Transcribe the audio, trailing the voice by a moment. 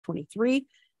2023.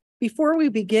 Before we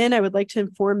begin, I would like to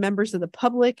inform members of the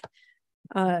public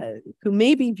who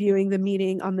may be viewing the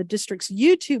meeting on the district's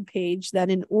YouTube page that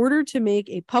in order to make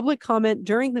a public comment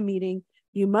during the meeting,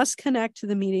 you must connect to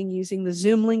the meeting using the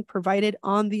Zoom link provided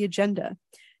on the agenda.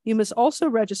 You must also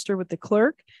register with the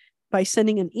clerk by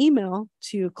sending an email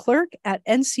to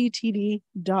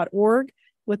clerk@nctd.org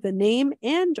with the name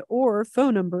and or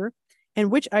phone number and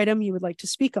which item you would like to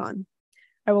speak on.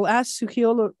 I will ask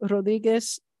Sujil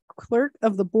Rodriguez, clerk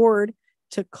of the board,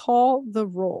 to call the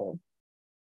roll.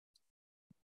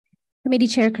 Committee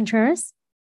Chair Contreras.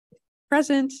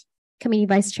 Present. Committee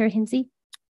Vice Chair Hinsey.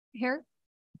 Here.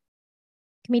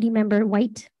 Committee Member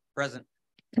White. Present.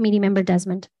 Committee Member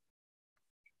Desmond.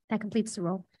 That completes the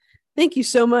roll. Thank you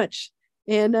so much.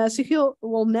 And Sujil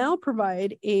will now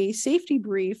provide a safety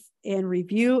brief and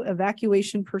review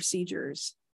evacuation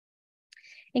procedures.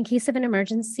 In case of an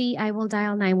emergency, I will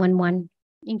dial 911.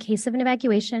 In case of an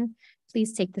evacuation,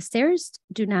 please take the stairs.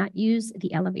 Do not use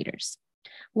the elevators.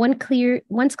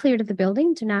 Once cleared of the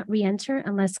building, do not re-enter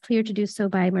unless cleared to do so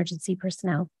by emergency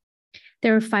personnel.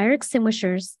 There are fire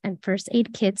extinguishers and first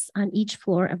aid kits on each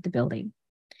floor of the building.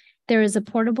 There is a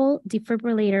portable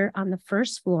defibrillator on the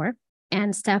first floor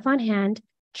and staff on hand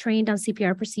trained on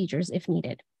CPR procedures if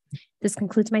needed. This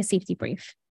concludes my safety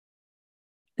brief.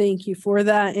 Thank you for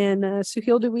that. And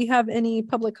Sujil, do we have any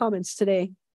public comments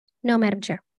today? No, Madam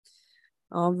Chair.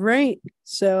 All right.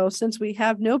 So since we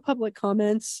have no public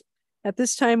comments, at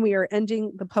this time, we are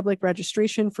ending the public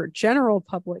registration for general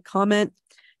public comment.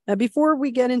 Now, before we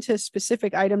get into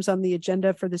specific items on the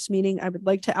agenda for this meeting, I would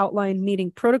like to outline meeting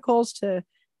protocols to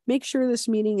make sure this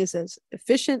meeting is as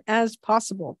efficient as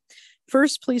possible.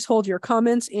 First, please hold your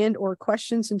comments and or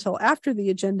questions until after the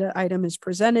agenda item is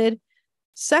presented.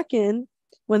 Second,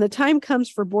 when the time comes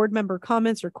for board member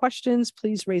comments or questions,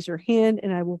 please raise your hand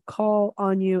and I will call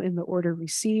on you in the order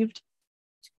received.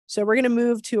 So we're going to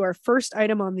move to our first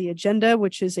item on the agenda,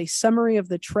 which is a summary of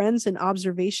the trends and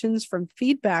observations from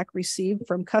feedback received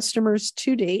from customers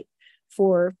to date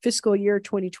for fiscal year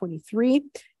 2023.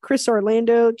 Chris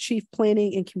Orlando, Chief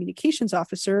Planning and Communications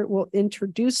Officer, will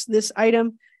introduce this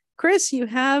item. Chris, you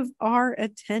have our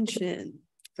attention.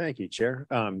 Thank you, Chair.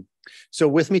 So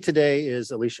with me today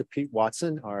is Alicia Pete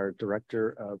Watson, our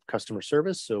Director of Customer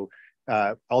Service. So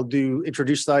I'll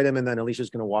introduce the item and then Alicia's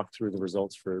going to walk through the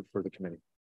results for the committee.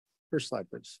 First slide,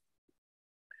 please.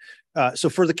 So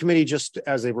for the committee, just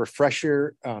as a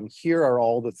refresher, here are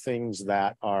all the things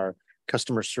that our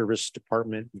customer service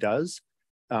department does.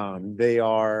 They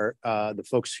are the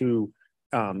folks who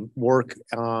work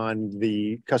on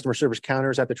the customer service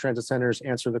counters at the transit centers,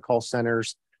 answer the call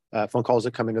centers, phone calls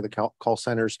that come into the call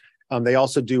centers. They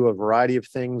also do a variety of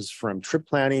things from trip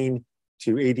planning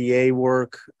to ADA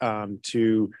work,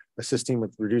 to assisting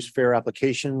with reduced fare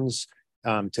applications,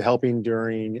 to helping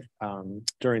during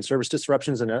service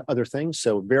disruptions and other things.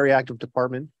 So very active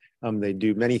department. They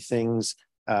do many things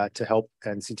to help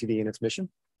NCTD in its mission.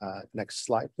 Next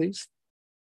slide, please.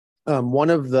 One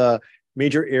of the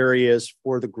major areas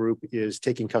for the group is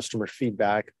taking customer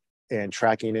feedback and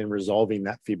tracking and resolving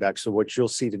that feedback. So what you'll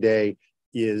see today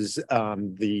is the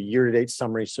year-to-date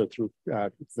summary. So through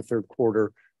the third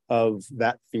quarter of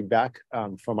that feedback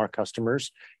from our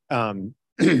customers.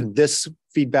 This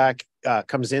feedback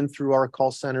comes in through our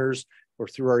call centers or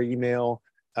through our email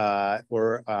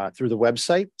or through the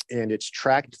website, and it's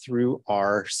tracked through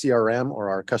our CRM or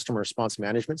our customer response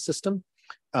management system.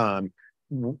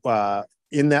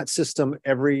 In that system,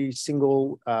 every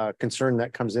single concern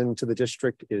that comes into the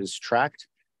district is tracked.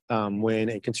 When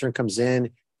a concern comes in,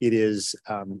 it is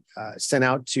sent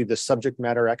out to the subject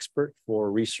matter expert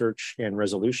for research and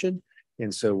resolution.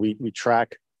 And so we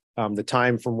track the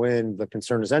time from when the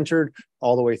concern is entered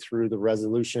all the way through the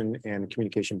resolution and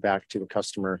communication back to the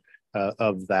customer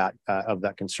of that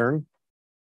concern.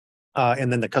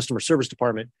 And then the customer service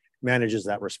department manages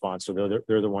that response. So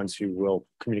they're the ones who will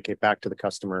communicate back to the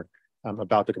customer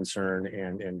about the concern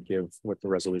and give what the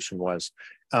resolution was.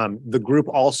 The group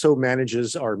also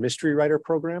manages our mystery writer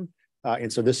program.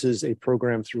 And so this is a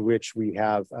program through which we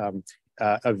have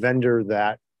a vendor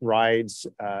that rides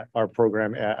our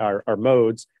program, our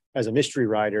modes as a mystery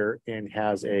rider, and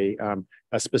has a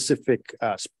specific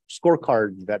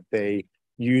scorecard that they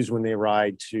use when they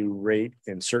ride to rate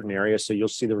in certain areas. So you'll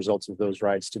see the results of those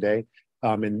rides today.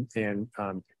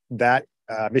 That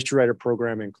mystery rider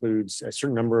program includes a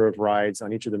certain number of rides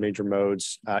on each of the major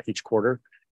modes each quarter.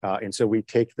 And so we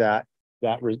take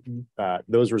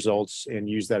those results and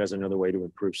use that as another way to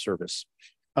improve service.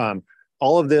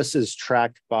 All of this is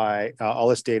tracked by, all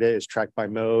this data is tracked by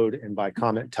mode and by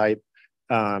comment type.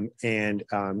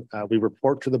 We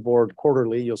report to the board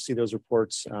quarterly. You'll see those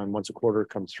reports once a quarter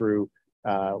come through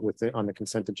on the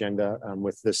consent agenda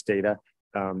with this data.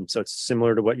 So it's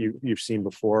similar to what you've seen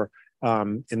before.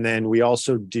 And then we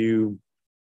also do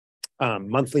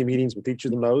monthly meetings with each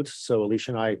of the modes. So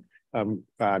Alicia and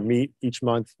I meet each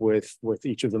month with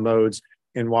each of the modes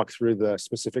and walk through the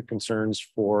specific concerns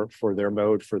for their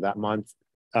mode for that month.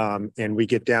 And we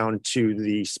get down to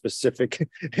the specific,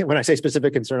 when I say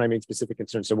specific concern, I mean specific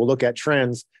concern. So we'll look at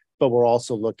trends, but we'll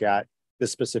also look at the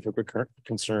specific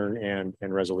concern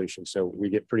and resolution. So we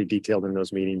get pretty detailed in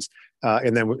those meetings.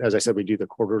 And then, as I said, we do the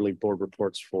quarterly board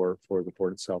reports for the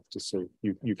board itself, just so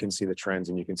you can see the trends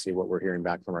and you can see what we're hearing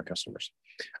back from our customers.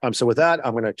 So with that,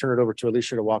 I'm going to turn it over to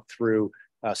Alicia to walk through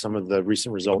some of the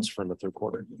recent results from the third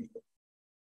quarter.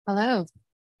 Hello.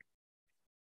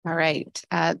 All right.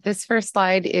 This first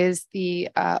slide is the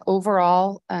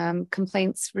overall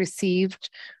complaints received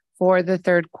for the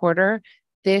third quarter.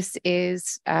 This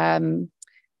is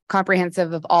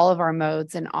comprehensive of all of our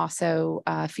modes and also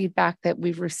feedback that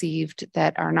we've received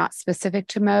that are not specific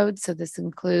to modes. So this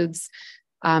includes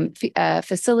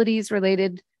facilities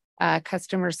related,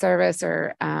 customer service,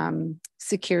 or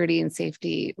security and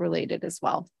safety related as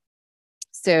well.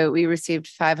 So we received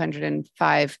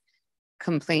 505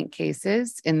 complaint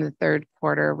cases in the third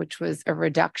quarter, which was a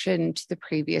reduction to the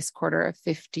previous quarter of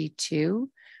 52.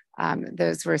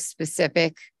 Those were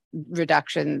specific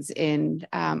reductions in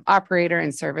operator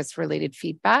and service related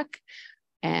feedback.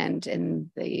 And in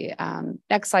the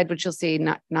next slide, which you'll see,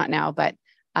 not now, but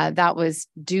that was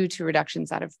due to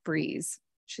reductions out of Breeze,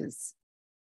 which is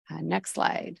next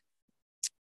slide.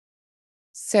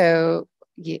 So,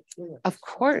 yeah, of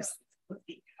course.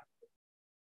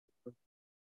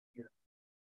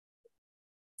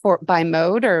 By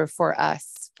mode or for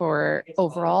us for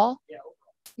overall?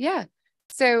 Yeah.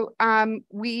 So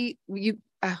we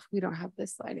don't have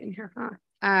this slide in here,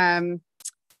 huh?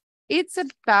 It's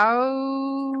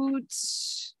about,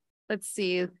 let's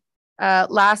see,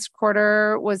 last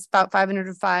quarter was about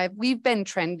 505. We've been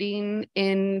trending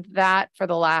in that for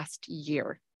the last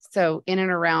year. So in and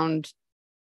around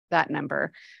that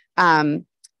number.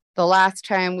 The last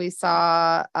time we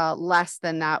saw less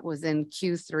than that was in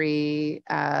Q3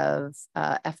 of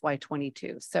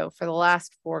FY22. So for the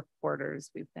last 4 quarters,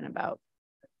 we've been about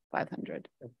 500.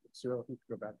 So if you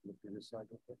could go back to the previous slide.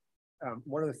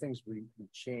 One of the things we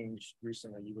changed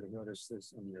recently, you would have noticed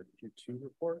this in your Q2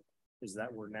 report, is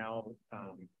that we're now,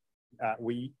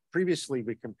 we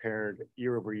compared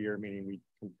year over year, meaning we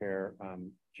compare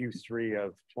Q3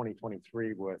 of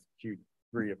 2023 with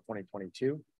Q3 of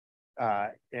 2022.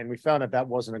 And we found that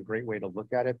wasn't a great way to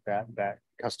look at it, that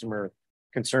customer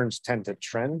concerns tend to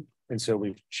trend. And so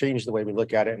we've changed the way we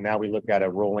look at it. And now we look at a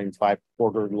rolling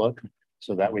 5-quarter look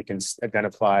so that we can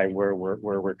identify where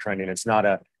we're trending. It's not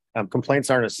a, complaints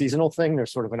aren't a seasonal thing. They're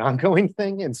sort of an ongoing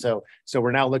thing. And so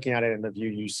we're now looking at it in the view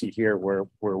you see here where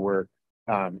we're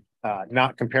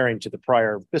not comparing to the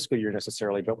prior fiscal year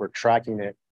necessarily, but we're tracking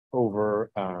it over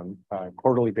a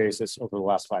quarterly basis over the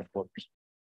last 5 quarters.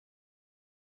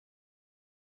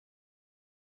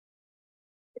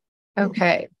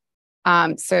 Okay.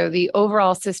 So the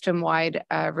overall system-wide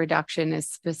reduction is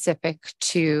specific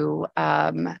to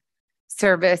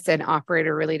service and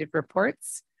operator-related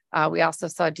reports. We also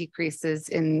saw decreases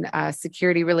in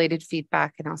security-related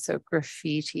feedback and also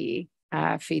graffiti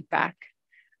feedback.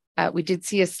 We did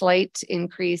see a slight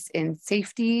increase in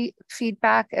safety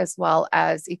feedback as well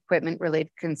as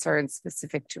equipment-related concerns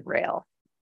specific to rail.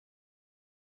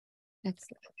 Next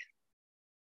slide.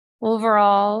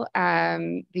 Overall,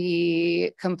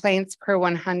 the complaints per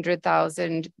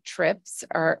 100,000 trips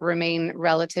remain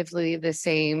relatively the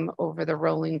same over the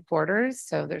rolling quarters.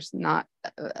 So there's not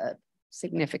a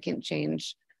significant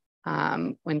change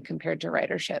when compared to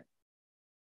ridership.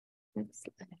 Next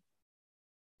slide.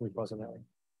 We pause on that one.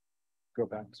 Go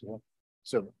back as well.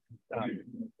 So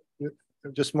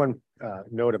just one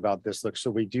note about this. Look, so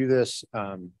we do this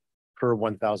per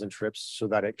 1,000 trips so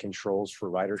that it controls for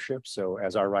ridership. So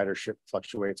as our ridership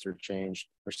fluctuates or change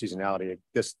or seasonality,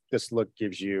 this look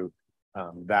gives you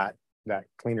that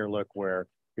cleaner look where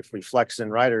if we flex in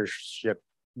ridership,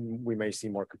 we may see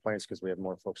more complaints because we have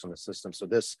more folks on the system. So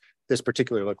this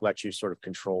particular look lets you sort of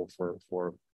control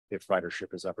for if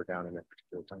ridership is up or down in that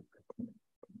particular time frame.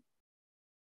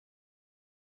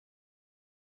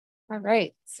 All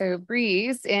right, so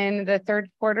Breeze in the third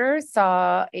quarter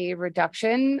saw a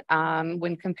reduction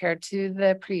when compared to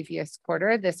the previous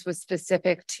quarter. This was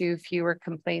specific to fewer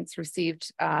complaints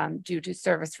received due to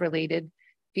service-related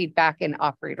feedback and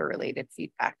operator-related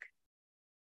feedback.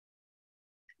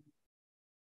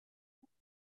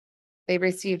 They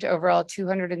received overall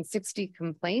 260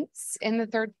 complaints in the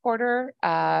third quarter.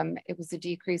 It was a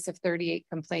decrease of 38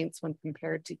 complaints when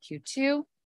compared to Q2.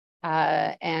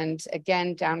 And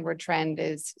again, downward trend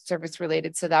is service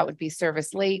related. So that would be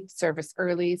service late, service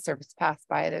early, service passed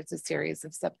by. There's a series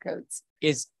of subcodes.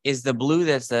 Is the blue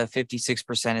that's the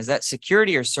 56%, is that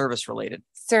security or service related?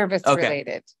 Service Okay.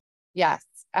 related. Yes.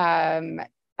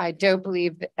 I don't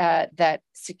believe that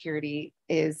security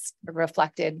is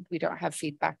reflected. We don't have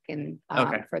feedback in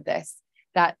for this.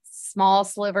 That small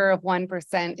sliver of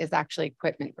 1% is actually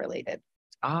equipment related.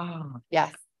 Ah,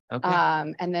 Yes. okay.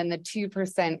 And then the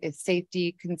 2% is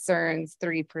safety concerns,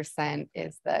 3%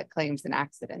 is the claims and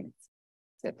accidents.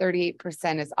 So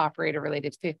 38% is operator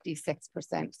related,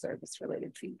 56% service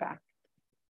related feedback.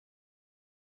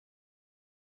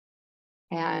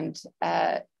 And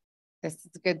this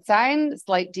is a good sign,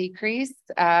 slight decrease,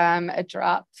 a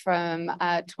drop from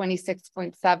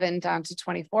 26.7 down to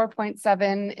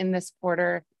 24.7 in this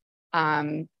quarter,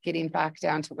 getting back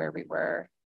down to where we were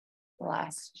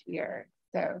last year.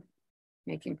 So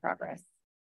making progress.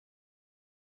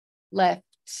 Lift.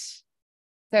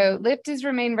 So lift has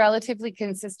remained relatively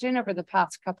consistent over the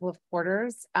past couple of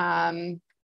quarters.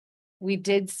 We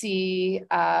did see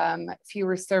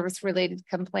fewer service related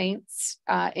complaints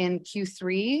in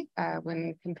Q3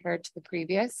 when compared to the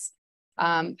previous.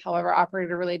 However,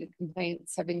 operator related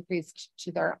complaints have increased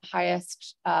to their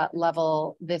highest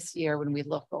level this year when we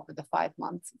look over the 5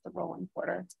 months of the rolling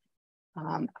quarter.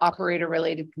 Operator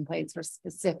related complaints were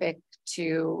specific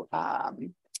to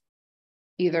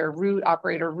either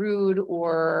operator rude,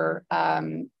 or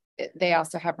they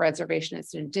also have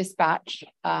reservationists and dispatch.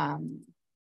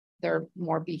 They're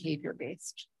more behavior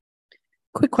based.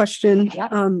 Quick question.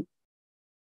 Yeah.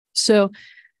 So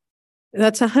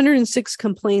that's 106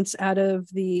 complaints out of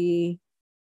the,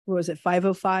 what was it,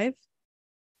 505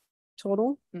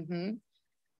 total? Mm-hmm.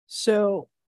 So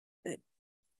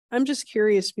I'm just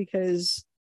curious because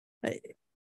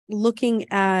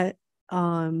looking at,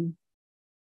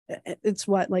 it's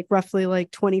what, like roughly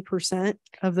like 20%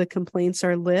 of the complaints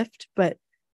are Lyft, but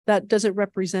that doesn't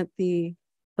represent the,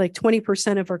 like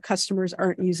 20% of our customers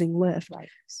aren't using Lyft. Right.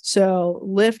 So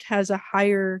Lyft has a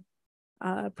higher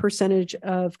percentage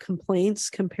of complaints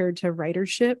compared to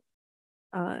ridership.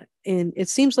 And it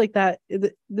seems like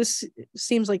this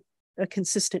seems like a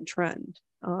consistent trend.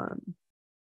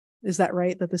 Is that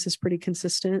right? That this is pretty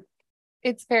consistent?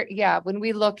 It's fair. Yeah. When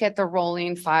we look at the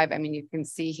rolling 5, I mean, you can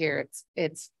see here,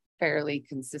 it's fairly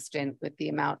consistent with the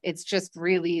amount. It's just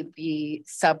really the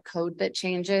subcode that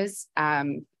changes.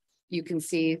 You can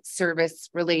see service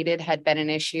related had been an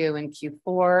issue in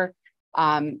Q4.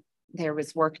 There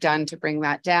was work done to bring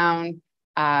that down.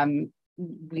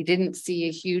 We didn't see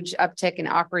a huge uptick in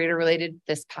operator related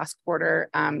this past quarter.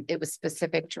 It was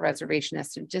specific to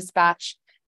reservationist and dispatch.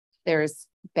 There's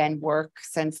been work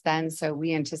since then, so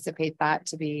we anticipate that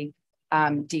to be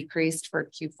decreased for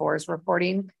Q4's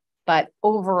reporting. But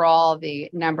overall, the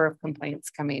number of complaints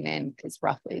coming in is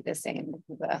roughly the same.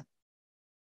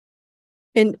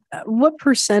 And what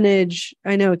percentage,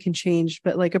 I know it can change,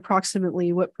 but like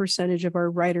approximately what percentage of our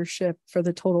ridership for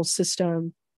the total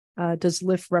system does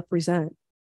Lyft represent?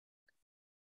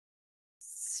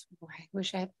 I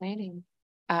wish I had planning.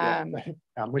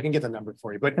 We can get the number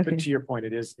for you, but to your point,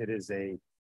 it is a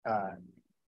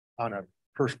on a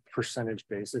percentage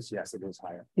basis. Yes, it is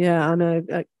higher. Yeah, on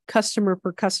a customer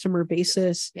per customer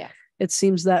basis. Yeah, it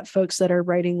seems that folks that are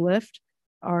riding Lyft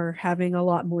are having a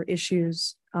lot more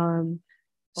issues.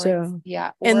 So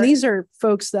yeah, and these are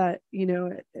folks that, you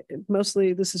know,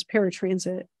 mostly this is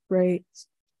paratransit, right?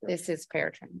 This is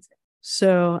paratransit.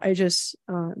 So I just,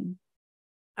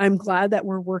 I'm glad that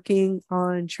we're working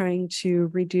on trying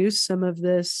to reduce some of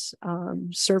this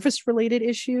service related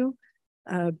issue.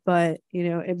 But, you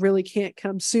know, it really can't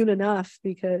come soon enough,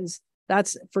 because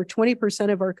that's for 20%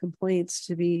 of our complaints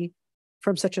to be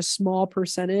from such a small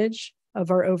percentage of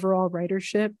our overall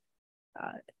ridership.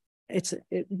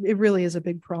 It really is a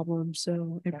big problem.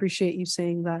 So I appreciate you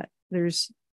saying that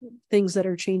there's things that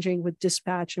are changing with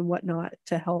dispatch and whatnot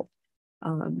to help.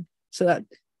 So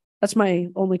that's my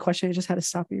only question. I just had to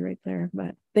stop you right there,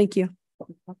 but thank you.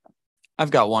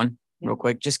 I've got one real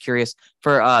quick. Just curious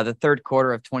for the third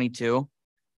quarter of 22.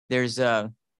 There's I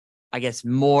guess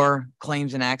more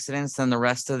claims and accidents than the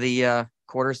rest of the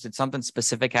quarters. Did something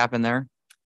specific happen there?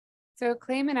 So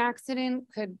claim and accident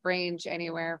could range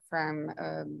anywhere from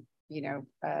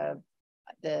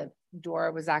the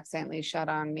door was accidentally shut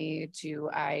on me to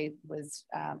I was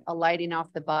alighting off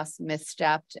the bus,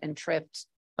 misstepped and tripped.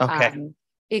 Okay.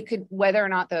 it could, whether or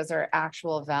not those are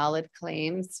actual valid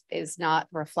claims is not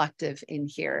reflective in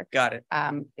here. Got it.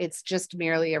 It's just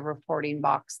merely a reporting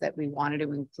box that we wanted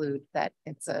to include, that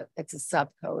it's a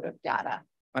subcode of data.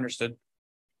 Understood.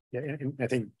 Yeah, and I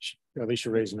think Alicia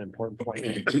raised an important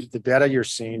point. The data you're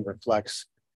seeing reflects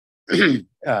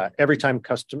every time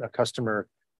a customer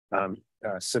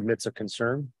submits a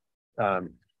concern,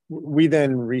 we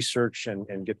then research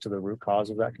and get to the root cause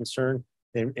of that concern.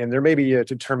 And there may be a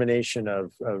determination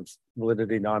of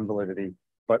validity, non-validity,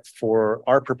 but for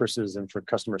our purposes and for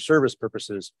customer service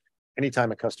purposes,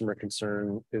 anytime a customer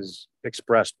concern is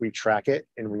expressed, we track it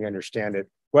and we understand it,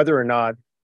 whether or not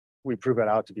we prove it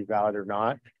out to be valid or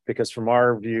not. Because from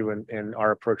our view and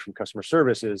our approach from customer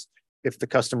service is, if the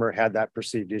customer had that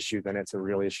perceived issue, then it's a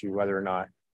real issue, whether or not,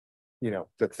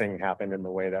 the thing happened in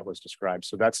the way that was described.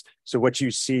 So what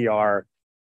you see are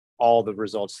all the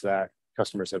results that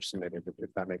customers have submitted,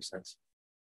 if that makes sense.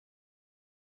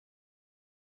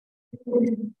 So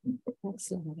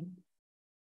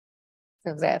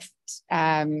that,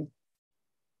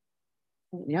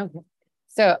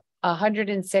 so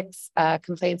 106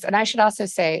 complaints. And I should also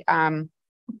say,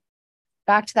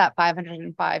 back to that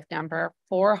 505 number,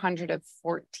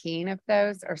 414 of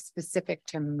those are specific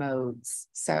to modes.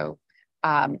 So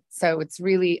it's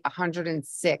really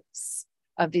 106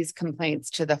 of these complaints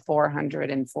to the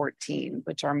 414,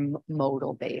 which are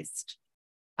modal based,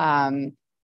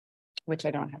 which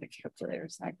I don't have a calculator,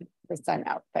 so I could sign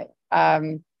out. But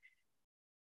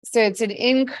so it's an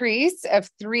increase of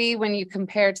 3 when you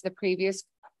compare to the previous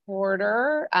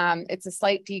quarter. It's a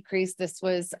slight decrease. This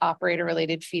was operator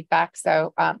related feedback.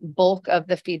 So bulk of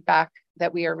the feedback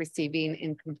that we are receiving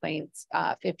in complaints,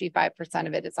 55%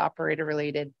 of it is operator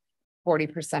related,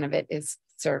 40% of it is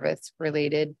service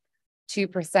related,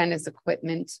 2% is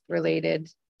equipment related,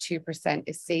 2%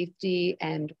 is safety,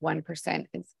 and 1%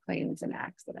 is claims and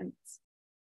accidents.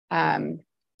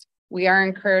 We are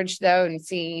encouraged, though, in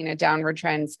seeing a downward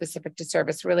trend specific to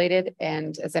service related.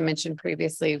 And as I mentioned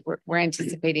previously, we're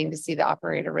anticipating to see the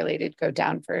operator related go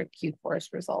down for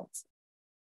Q4's results.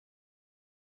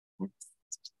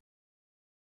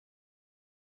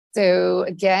 So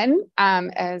again,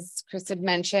 as Chris had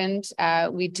mentioned,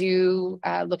 we do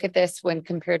look at this when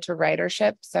compared to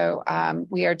ridership. So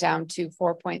we are down to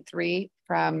 4.3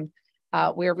 from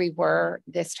where we were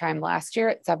this time last year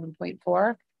at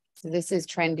 7.4. So this is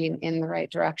trending in the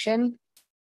right direction.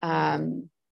 Next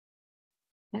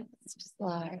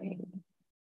slide.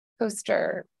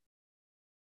 Coaster.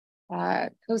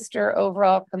 Coaster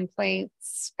overall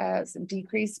complaints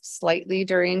decreased slightly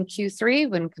during Q3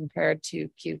 when compared to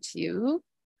Q2.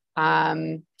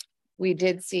 We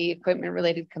did see equipment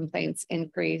related complaints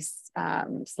increase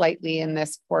slightly in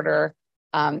this quarter.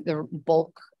 The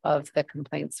bulk of the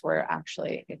complaints were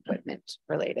actually equipment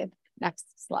related.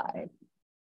 Next slide.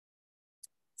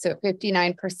 So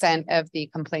 59% of the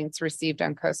complaints received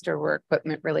on Coaster were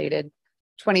equipment related,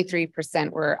 23%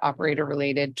 were operator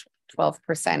related,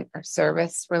 12% are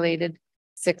service related,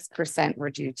 6%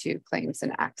 were due to claims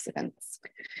and accidents.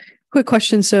 Quick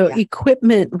question. So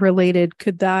equipment related,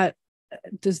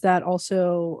 does that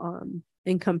also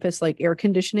encompass like air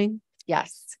conditioning?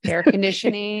 Yes, air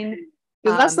conditioning.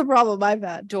 Because that's the problem I've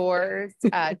had. Doors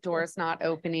not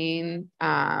opening,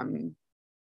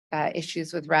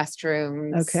 issues with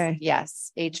restrooms. Okay.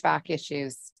 Yes, HVAC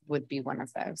issues would be one of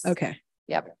those. Okay.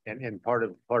 Yep. And part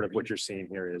of what you're seeing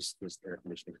here is air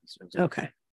conditioning concerns. Okay.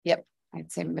 Yep. I'd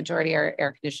say majority are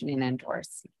air conditioning and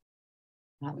doors.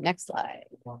 Next slide.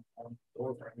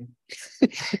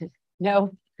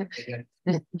 No,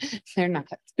 they're not.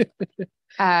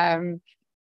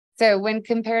 So when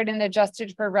compared and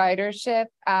adjusted for ridership,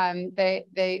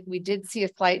 we did see a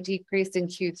slight decrease in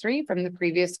Q3 from the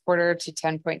previous quarter to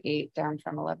 10.8, down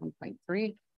from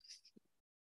 11.3.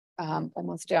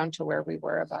 Almost down to where we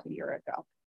were about a year ago.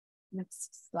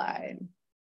 Next slide.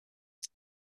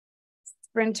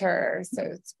 Sprinter.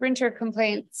 So Sprinter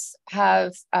complaints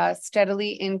have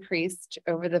steadily increased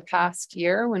over the past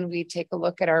year. When we take a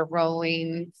look at our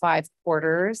rolling 5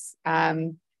 quarters,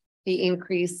 the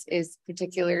increase is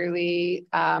particularly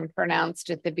pronounced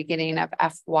at the beginning of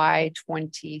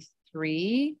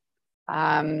FY23.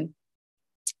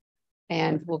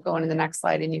 And we'll go into the next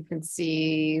slide and you can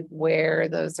see where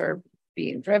those are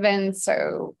being driven.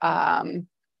 So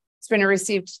Sprinter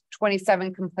received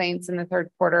 27 complaints in the 3rd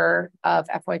quarter of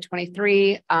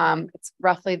FY23. It's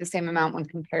roughly the same amount when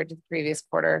compared to the previous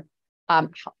quarter.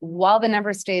 While the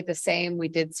numbers stayed the same, we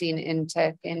did see an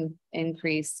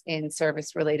increase in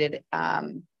service related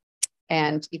and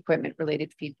equipment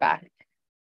related feedback.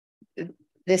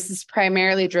 This is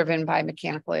primarily driven by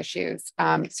mechanical issues.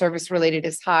 Service related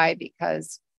is high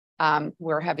because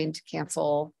we're having to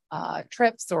cancel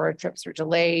trips, or trips are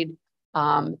delayed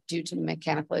due to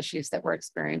mechanical issues that we're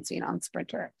experiencing on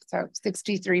Sprinter. So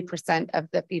 63% of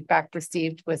the feedback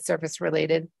received was service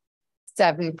related.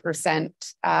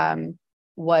 7%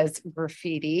 was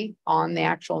graffiti on the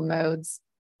actual modes.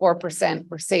 4%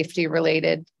 were safety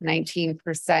related,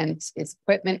 19% is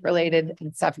equipment related,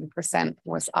 and 7%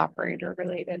 was operator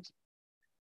related.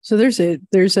 So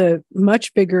there's a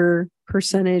much bigger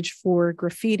percentage for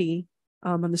graffiti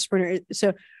on the Sprinter.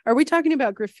 So are we talking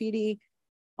about graffiti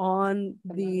on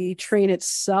the train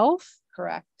itself?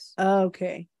 Correct.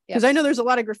 Okay. Because I know there's a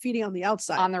lot of graffiti on the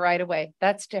outside. On the right of way.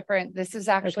 That's different. This is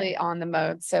actually on the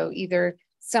mode. So either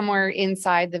somewhere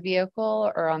inside the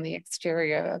vehicle or on the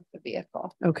exterior of the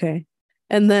vehicle. Okay.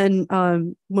 And then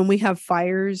when we have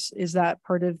fires, is that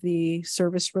part of the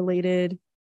service related?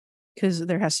 Because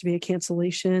there has to be a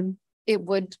cancellation. It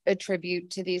would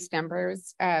attribute to these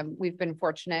numbers. We've been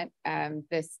fortunate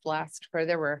this last quarter,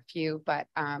 there were a few, but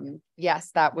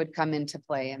yes, that would come into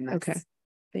play in this. Okay.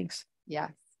 Thanks.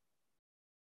 Yes.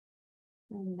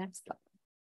 And next slide.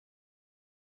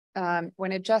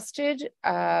 When adjusted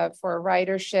for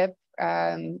ridership,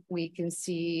 we can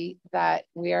see that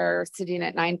we are sitting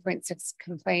at 9.6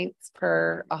 complaints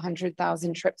per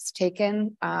 100,000 trips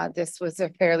taken. This was a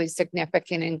fairly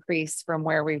significant increase from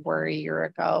where we were a year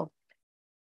ago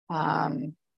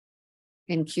in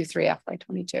Q3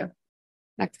 FY22.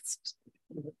 Next.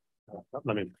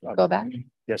 Let me go back.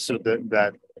 Yeah, so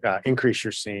that increase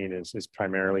you're seeing is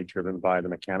primarily driven by the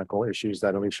mechanical issues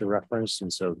that Alicia referenced.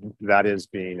 And so that is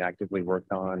being actively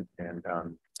worked on, and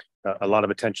a lot of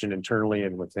attention internally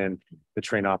and within the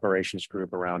train operations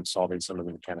group around solving some of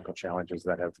the mechanical challenges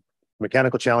that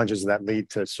lead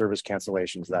to service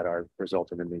cancellations that are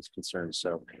resulted in these concerns.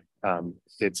 So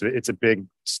it's a big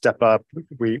step up.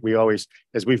 We always,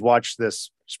 as we've watched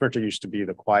this, Sprinter used to be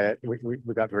the quiet. We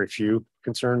got very few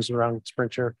concerns around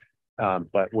Sprinter,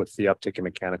 but with the uptick in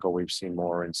mechanical, we've seen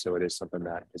more, and so it is something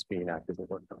that is being actively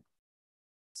worked on.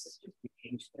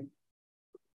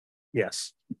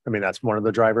 Yes, I mean that's one of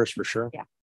the drivers for sure. Yeah.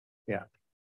 Yeah.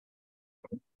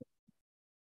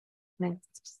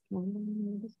 Next.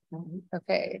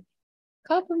 Okay.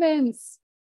 Compliments.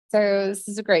 So this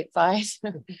is a great slide.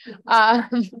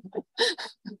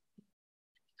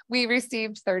 We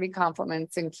received 30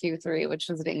 compliments in Q3, which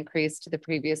was an increase to the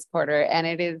previous quarter. And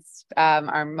it is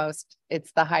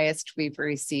it's the highest we've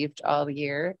received all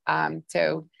year.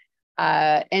 So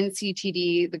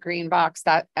NCTD, the green box,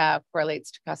 that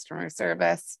correlates to customer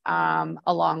service,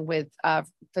 along with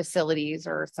facilities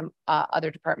or some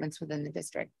other departments within the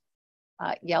district.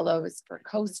 Yellow is for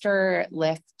coaster,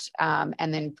 lift,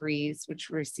 and then breeze, which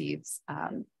receives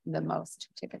the most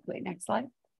typically. Next slide.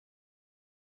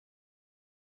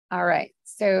 All right,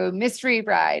 so mystery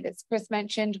ride, as Chris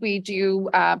mentioned, we do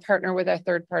partner with a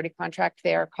third-party contract.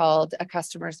 They are called A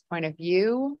Customer's Point of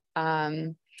View,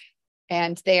 and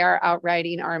they are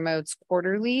outriding our modes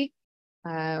quarterly.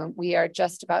 We are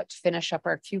just about to finish up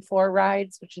our Q4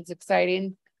 rides, which is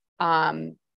exciting.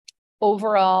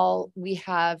 Overall, we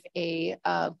have a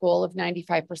goal of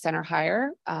 95% or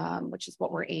higher, which is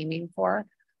what we're aiming for.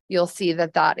 You'll see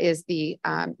that that is the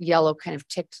yellow kind of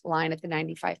ticked line at the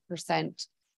 95%.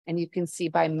 And you can see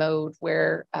by mode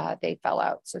where they fell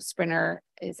out. So Sprinter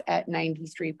is at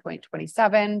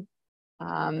 93.27.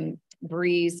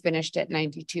 Breeze finished at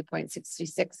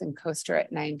 92.66 and Coaster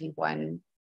at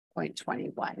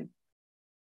 91.21.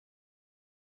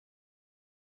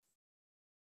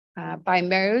 By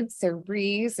mode, so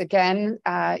Breeze, again,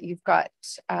 you've got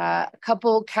a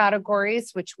couple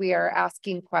categories, which we are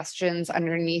asking questions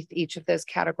underneath each of those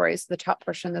categories. The top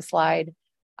portion of the slide,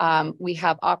 we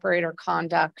have operator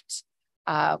conduct,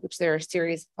 which there are a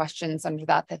series of questions under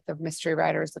that the mystery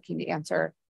rider is looking to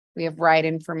answer. We have ride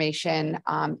information,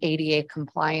 ADA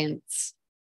compliance,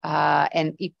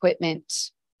 and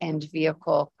equipment and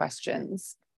vehicle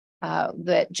questions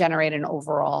that generate an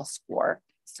overall score.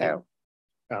 So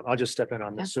I'll just step in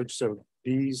on this. Yeah. So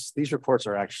these reports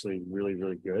are actually really,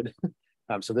 really good.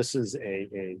 So this is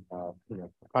a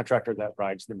contractor that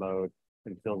rides the mode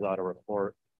and fills out a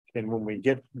report. And when we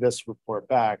get this report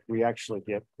back, we actually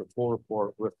get the full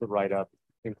report with the write-up,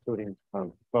 including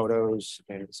photos.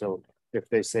 And so if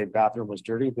they say bathroom was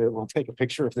dirty, we'll take a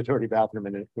picture of the dirty bathroom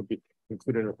and it will be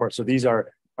included in the report. So these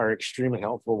are extremely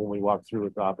helpful when we walk through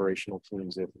with the operational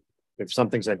teams. If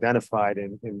something's identified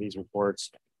in these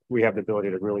reports, we have the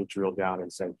ability to really drill down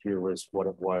and say, here was what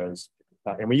it was.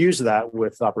 And we use that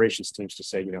with operations teams to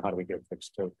say, how do we get it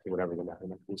fixed to whatever the matter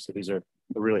might be. So these are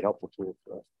a really helpful tool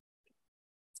for us.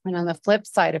 And on the flip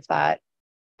side of that,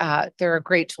 they're a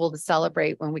great tool to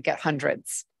celebrate when we get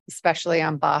hundreds, especially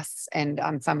on bus and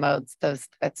on some modes.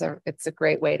 It's a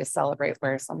great way to celebrate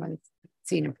where someone's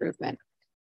seen improvement.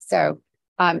 So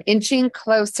inching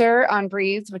closer on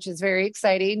Breeze, which is very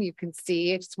exciting. You can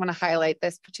see, I just want to highlight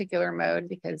this particular mode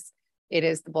because it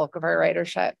is the bulk of our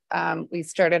ridership. We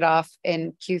started off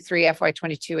in Q3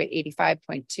 FY22 at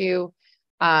 85.2.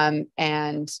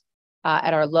 And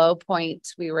at our low point,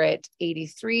 we were at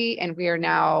 83, and we are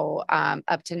now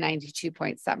up to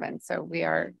 92.7. So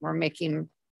we're making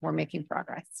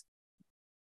progress.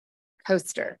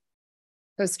 Coaster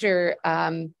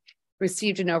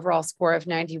received an overall score of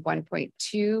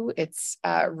 91.2. It's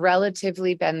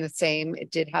relatively been the same.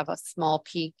 It did have a small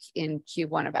peak in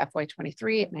Q1 of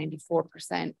FY23 at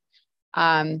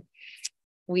 94%.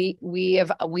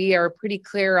 We are pretty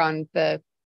clear on the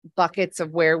buckets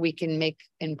of where we can make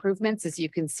improvements. As you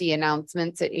can see,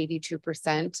 announcements at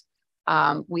 82%.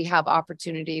 We have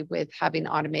opportunity with having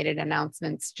automated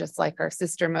announcements, just like our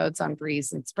sister modes on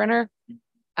Breeze and Sprinter.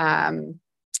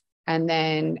 And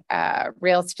then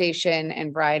rail station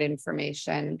and ride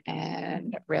information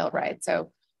and rail ride.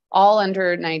 So all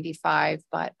under 95,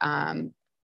 but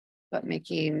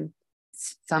making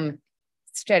some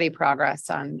steady progress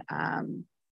on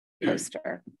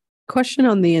Coaster. Question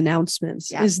on the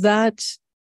announcements. Yeah. Is that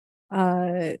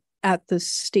at the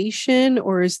station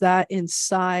or is that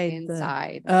inside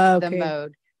the okay.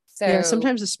 mode? So yeah,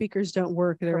 sometimes the speakers don't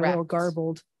work. They're a little correct.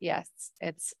 garbled. Yes,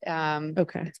 it's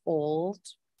okay. It's old.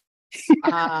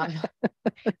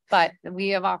 But we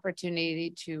have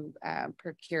opportunity to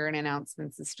procure an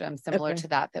announcement system similar to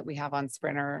that we have on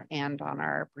Sprinter and on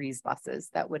our Breeze buses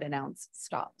that would announce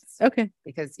stops. Okay.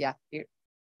 Because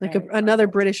like another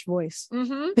British voice.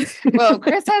 Mm-hmm. Well,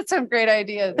 Chris has some great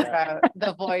ideas about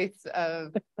the voice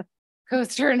of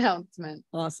coaster announcement.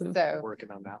 Awesome. So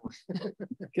Working on that one.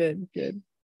 Good.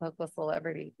 Local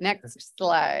celebrity. Next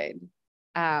slide.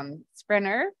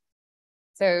 Sprinter.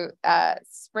 So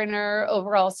Sprinter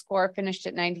overall score finished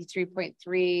at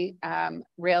 93.3.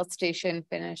 Rail station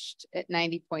finished at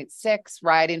 90.6.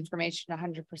 Ride information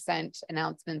 100%.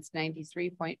 Announcements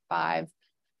 93.5.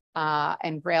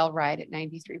 And rail ride at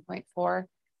 93.4.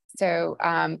 So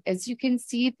as you can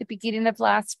see at the beginning of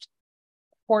last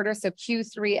quarter, so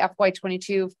Q3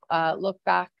 FY22, look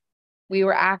back, we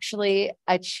were actually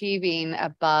achieving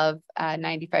above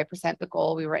 95% the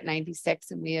goal. We were at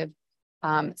 96, and we have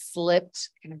slipped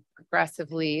kind of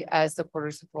progressively as the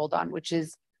quarters have rolled on, which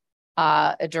is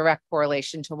a direct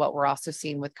correlation to what we're also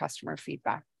seeing with customer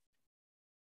feedback.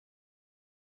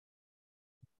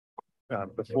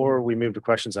 Before we move to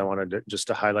questions, I wanted just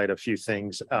to highlight a few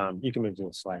things. You can move to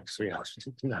the slide. So yeah,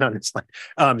 not on the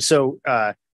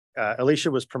slide. Alicia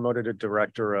was promoted to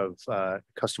director of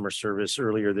customer service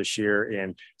earlier this year,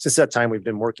 and since that time, we've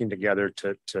been working together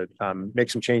to make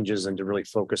some changes and to really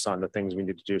focus on the things we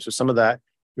need to do. So some of that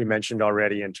we mentioned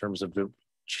already in terms of the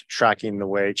changing the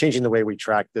way we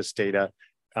track this data.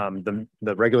 The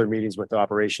regular meetings with the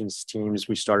operations teams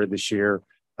we started this year.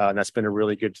 And that's been a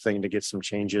really good thing to get some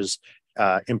changes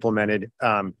implemented.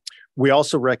 We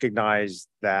also recognize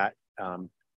that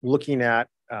looking at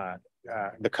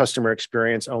the customer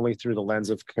experience only through the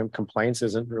lens of complaints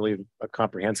isn't really a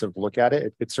comprehensive look at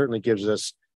it. It certainly gives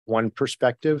us one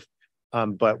perspective,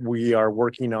 but we are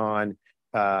working on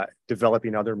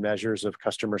developing other measures of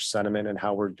customer sentiment and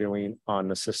how we're doing on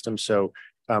the system. So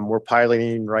we're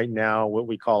piloting right now what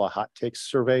we call a hot takes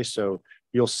survey. So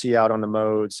you'll see out on the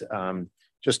modes,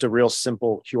 just a real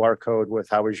simple QR code with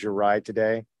how was your ride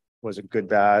today? Was it good,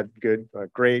 bad, good,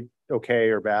 great, okay,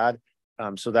 or bad?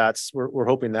 So we're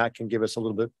hoping that can give us a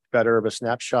little bit better of a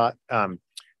snapshot.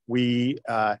 We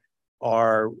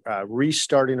are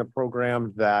restarting a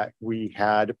program that we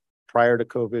had prior to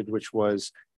COVID, which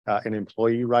was an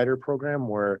employee rider program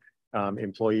where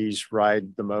employees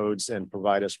ride the modes and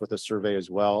provide us with a survey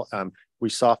as well. We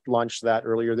soft launched that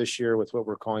earlier this year with what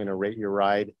we're calling a Rate Your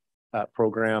Ride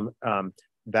program.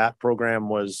 That program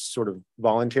was sort of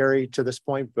voluntary to this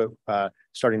point, but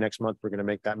starting next month, we're going to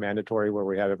make that mandatory, where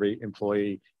we have every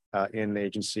employee in the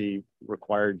agency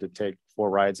required to take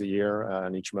 4 rides a year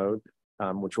on each mode,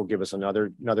 which will give us another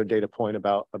data point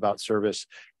about service.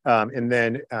 And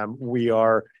then we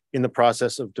are in the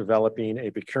process of developing a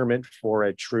procurement for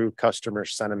a true customer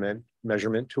sentiment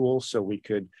measurement tool, so we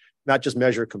could not just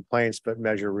measure complaints, but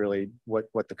measure really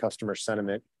what the customer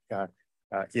sentiment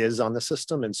is on the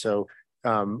system. And so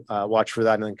watch for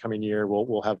that in the coming year.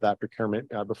 We'll have that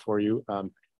procurement before you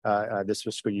this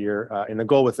fiscal year. And the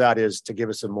goal with that is to give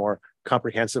us a more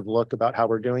comprehensive look about how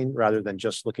we're doing rather than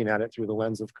just looking at it through the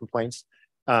lens of complaints.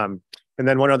 And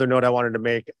then one other note I wanted to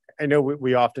make, I know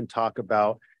we often talk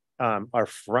about our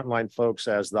frontline folks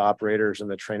as the operators and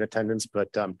the train attendants,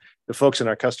 but the folks in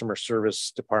our customer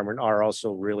service department are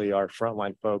also really our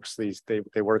frontline folks. They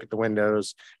work at the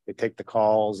windows, they take the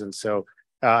calls, and so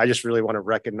I just really want to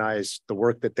recognize the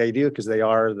work that they do because they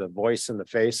are the voice and the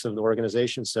face of the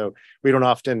organization. So we don't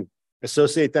often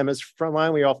associate them as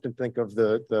frontline. We often think of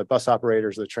the bus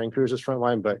operators, the train crews as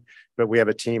frontline, but we have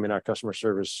a team in our customer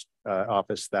service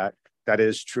office that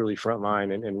is truly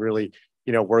frontline and really,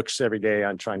 works every day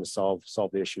on trying to solve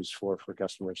the issues for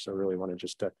customers. So really want to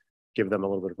just give them a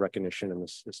little bit of recognition in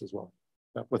this as well.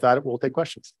 With that, we'll take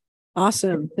questions.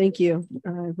 Awesome. Thank you.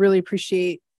 I really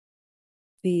appreciate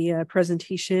the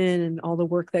presentation and all the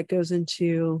work that goes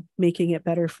into making it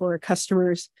better for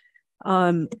customers.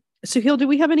 Suhail, do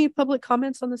we have any public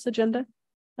comments on this agenda?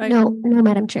 No,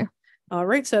 Madam Chair. All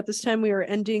right. So at this time, we are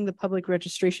ending the public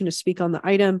registration to speak on the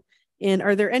item. And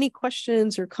are there any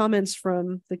questions or comments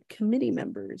from the committee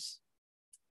members?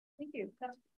 Thank you.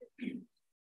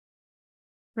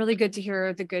 Really good to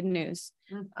hear the good news.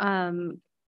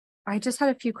 I just had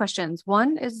a few questions.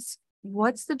 One is,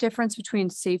 what's the difference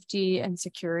between safety and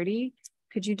security?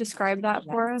 Could you describe that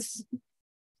for us?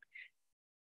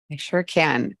 I sure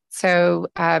can. So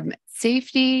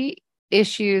safety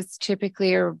issues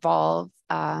typically involve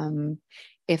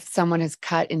if someone is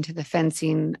cut into the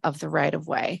fencing of the right of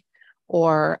way,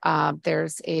 or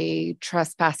there's a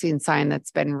trespassing sign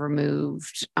that's been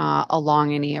removed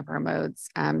along any of our modes.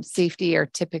 Safety are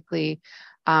typically,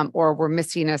 or we're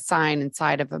missing a sign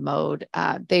inside of a mode.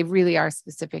 They really are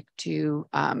specific to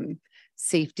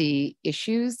safety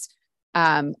issues,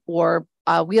 or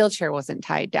a wheelchair wasn't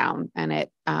tied down and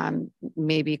it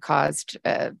maybe caused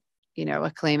a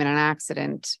claim in an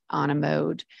accident on a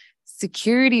mode.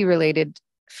 Security related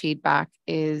feedback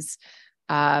is,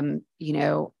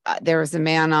 there was a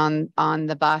man on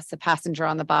the bus, a passenger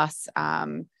on the bus,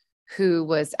 who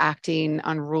was acting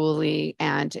unruly,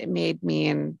 and it made me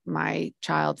and my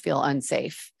child feel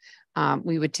unsafe.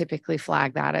 We would typically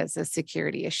flag that as a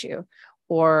security issue.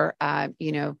 Or,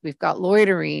 we've got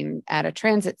loitering at a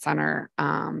transit center,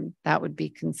 that would be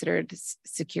considered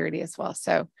security as well.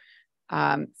 So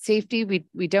safety,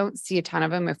 we don't see a ton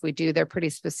of them. If we do, they're pretty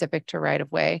specific to right of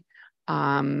way.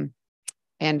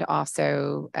 And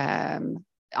also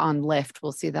on lift,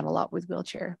 we'll see that a lot with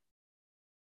wheelchair.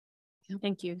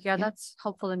 Thank you. Yeah, that's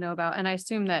helpful to know about. And I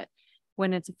assume that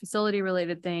when it's a facility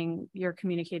related thing, you're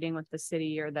communicating with the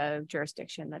city or the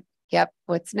jurisdiction that. Yep.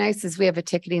 What's nice is we have a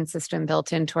ticketing system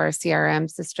built into our CRM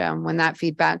system. When that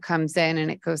feedback comes in and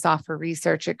it goes off for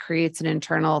research, it creates an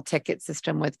internal ticket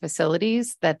system with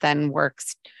facilities that then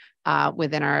works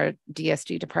within our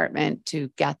DSD department to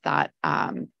get that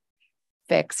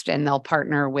fixed, and they'll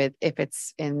partner with if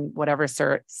it's in whatever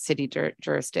city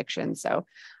jurisdiction. So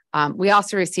we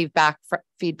also receive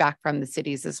feedback from the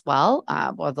cities as well.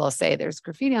 Well, they'll say there's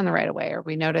graffiti on the right of way, or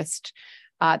we noticed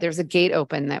there's a gate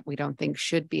open that we don't think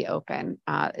should be open.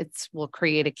 We'll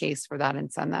create a case for that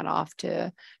and send that off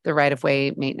to the right of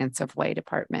way maintenance of way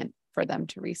department for them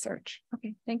to research.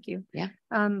 Okay, thank you. Yeah.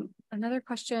 Another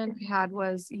question we had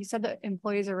was, you said that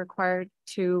employees are required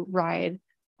to ride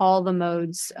all the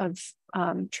modes of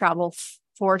travel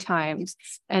 4 times.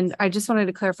 And I just wanted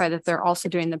to clarify that they're also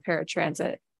doing the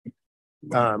paratransit.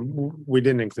 We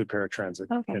didn't include paratransit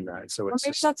in that. So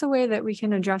maybe that's a way that we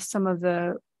can address some of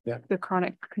the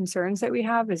chronic concerns that we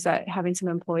have, is that having some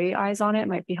employee eyes on it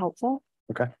might be helpful.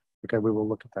 Okay, we will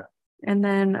look at that. And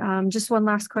then just one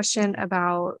last question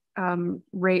about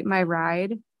Rate My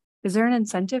Ride. Is there an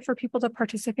incentive for people to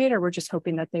participate, or we're just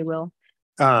hoping that they will?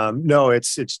 No,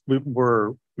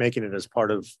 we're making it as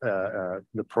part of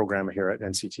the program here at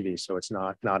NCTD. So it's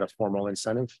not a formal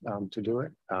incentive to do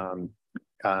it.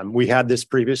 We had this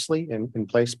previously in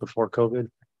place before COVID,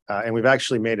 and we've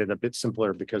actually made it a bit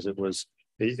simpler because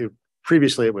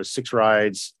previously it was 6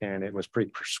 rides and it was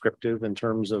pretty prescriptive in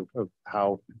terms of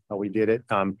how we did it.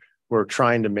 We're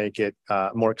trying to make it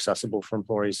more accessible for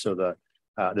employees. So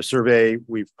the survey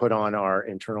we've put on our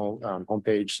internal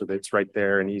homepage so that it's right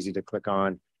there and easy to click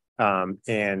on.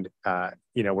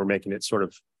 We're making it sort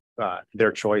of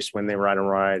their choice when they ride a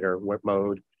ride or what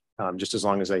mode, just as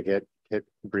long as they hit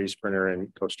Breeze, Sprinter,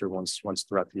 and Coaster once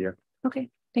throughout the year. Okay,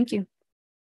 thank you.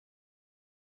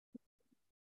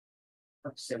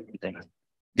 Was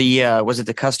it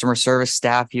the customer service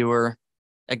staff you were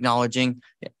acknowledging?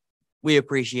 We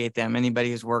appreciate them.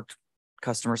 Anybody who's worked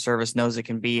customer service knows it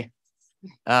can be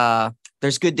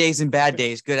there's good days and bad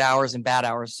days, good hours and bad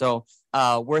hours. So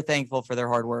we're thankful for their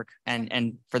hard work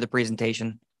and for the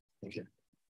presentation. Thank you.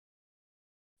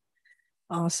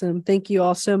 Awesome. Thank you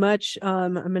all so much.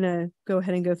 I'm going to go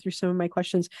ahead and go through some of my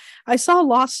questions. I saw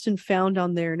lost and found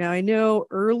on there. Now, I know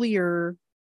earlier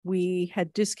we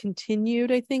had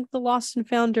discontinued, I think, the lost and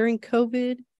found during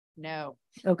COVID. No,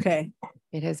 Okay.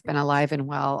 it has been alive and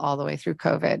well all the way through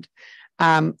COVID.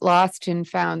 Lost and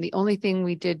found, the only thing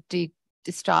we did to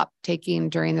stop taking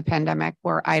during the pandemic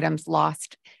were items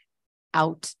lost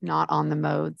out, not on the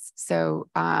modes. So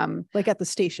Like at the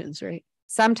stations, right?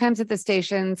 sometimes at the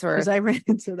stations or Because I ran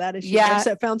into that issue. Yeah.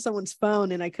 I found someone's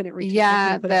phone and I couldn't reach it. I yeah,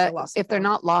 couldn't put up the lost and if they're found.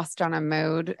 not lost on a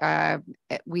mode,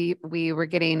 we were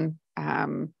getting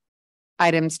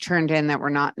items turned in that were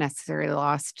not necessarily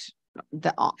lost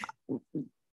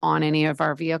on any of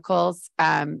our vehicles.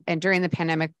 And during the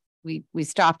pandemic, we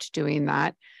stopped doing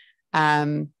that.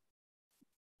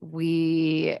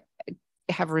 We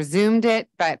have resumed it,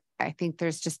 but I think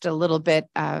there's just a little bit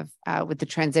of with the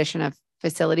transition of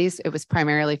facilities. It was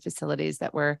primarily facilities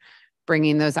that were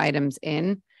bringing those items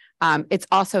in. It's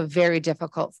also very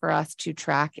difficult for us to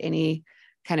track any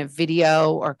kind of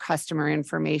video or customer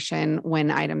information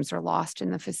when items are lost in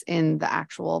the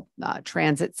actual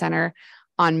transit center.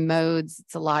 On modes,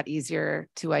 it's a lot easier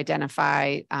to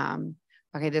identify.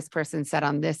 Okay, this person sat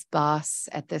on this bus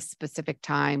at this specific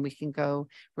time. We can go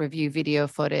review video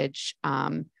footage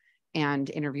and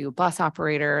interview a bus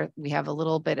operator. We have a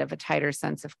little bit of a tighter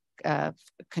sense of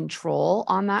control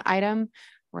on that item,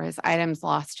 whereas items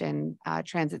lost in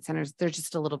transit centers, they're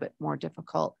just a little bit more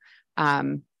difficult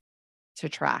to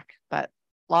track, but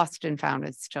lost and found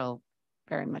is still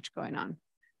very much going on.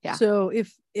 Yeah. So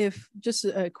if just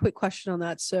a quick question on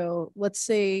that. So let's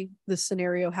say the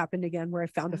scenario happened again where I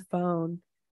found a phone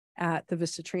at the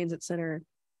Vista Transit Center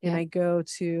and I go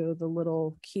to the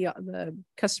little the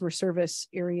customer service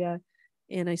area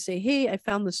and I say, hey, I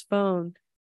found this phone.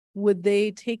 Would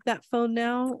they take that phone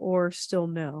now or still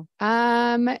no?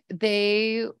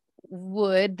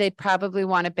 They'd probably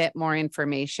want a bit more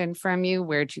information from you.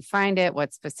 Where'd you find it?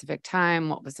 What specific time?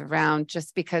 What was around?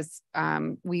 Just because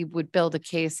we would build a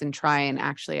case and try and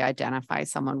actually identify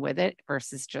someone with it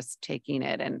versus just taking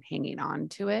it and hanging on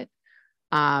to it.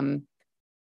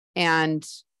 And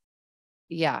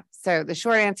yeah, so the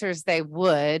short answer is they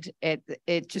would. It's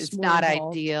Just just more not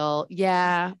involved. ideal.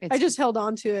 Yeah. I just held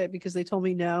on to it because they told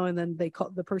me no, and then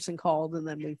the person called and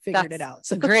then we figured it That's out.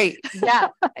 So great. Yeah.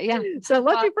 Yeah. so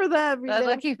lucky for them.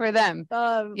 Lucky for them.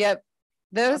 Yep.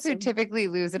 Those who Awesome. typically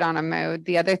lose it on a mode.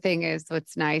 The other thing is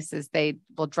what's nice is they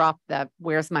will drop the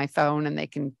where's my phone and they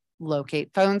can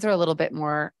locate. Phones are a little bit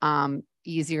more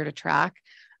easier to track.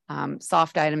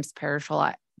 Soft items,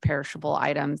 perishable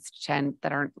items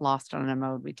that aren't lost on a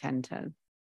mode, we tend to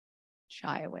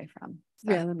shy away from.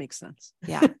 So, Yeah, that makes sense.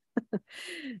 yeah.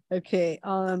 Okay.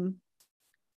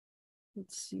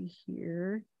 Let's see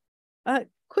here.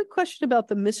 Quick question about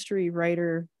the mystery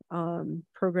writer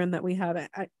program that we have.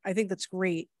 I think that's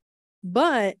great,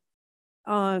 but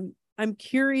I'm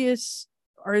curious,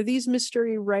 are these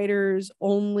mystery writers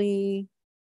only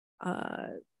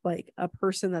like a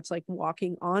person that's like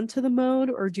walking onto the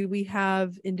mode, or do we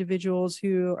have individuals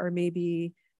who are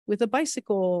maybe with a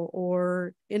bicycle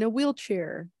or in a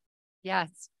wheelchair? Yes.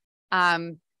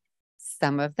 Some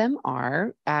of them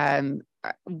are.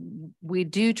 We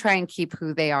do try and keep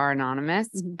who they are anonymous.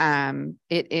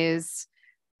 It's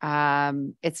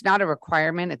not a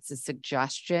requirement, it's a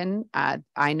suggestion.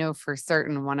 I know for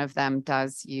certain one of them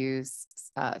does use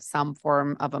some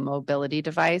form of a mobility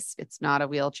device. It's not a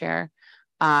wheelchair.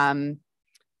 And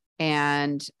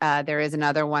there is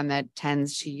another one that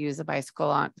tends to use a bicycle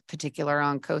on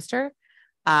coaster.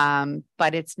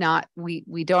 But it's not,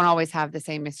 we don't always have the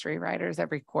same mystery writers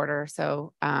every quarter.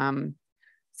 So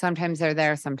sometimes they're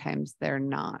there, sometimes they're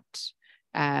not.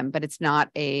 But it's not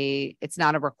a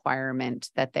requirement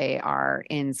that they are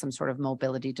in some sort of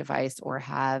mobility device or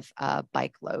have a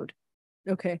bike load.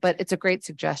 Okay. But it's a great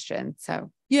suggestion.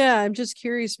 So yeah, I'm just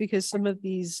curious because some of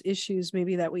these issues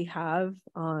maybe that we have,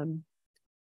 I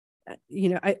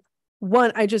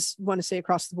just want to say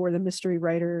across the board, the mystery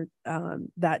writer,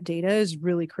 that data is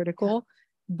really critical,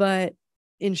 but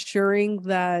ensuring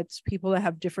that people that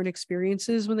have different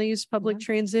experiences when they use public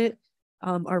transit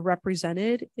are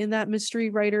represented in that mystery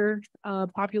writer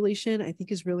population, I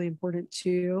think is really important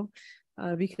too,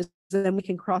 because then we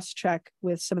can cross-check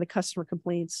with some of the customer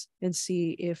complaints and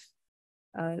see if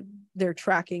they're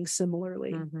tracking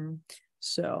similarly.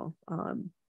 So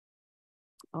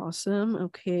awesome.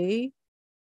 Okay.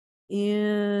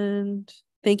 And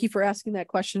thank you for asking that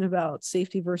question about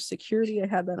safety versus security. I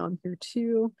had that on here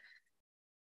too.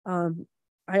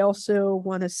 I also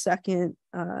want to second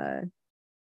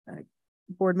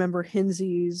board member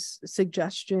Hinsey's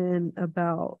suggestion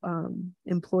about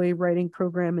employee writing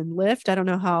program and Lyft. I don't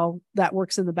know how that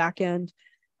works in the back end,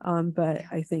 but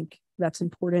I think that's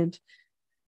important.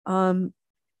 Now,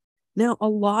 a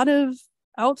lot of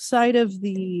outside of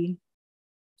the,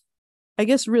 I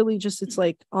guess really just it's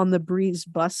like on the Breeze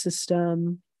bus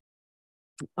system,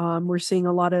 we're seeing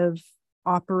a lot of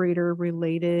operator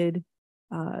related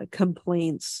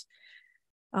complaints.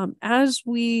 As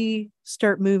we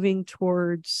start moving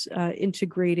towards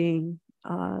integrating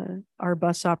our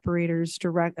bus operators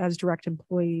as direct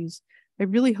employees, I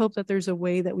really hope that there's a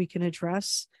way that we can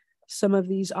address some of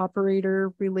these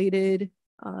operator related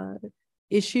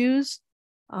issues.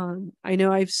 I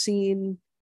know I've seen,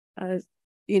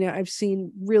 I've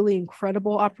seen really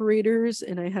incredible operators,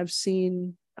 and I have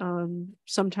seen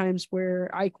sometimes where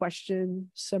I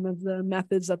question some of the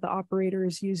methods that the operator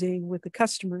is using with the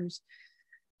customers.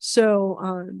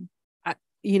 So,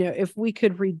 if we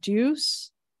could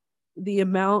reduce the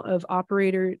amount of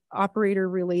operator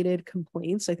related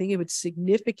complaints, I think it would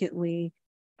significantly,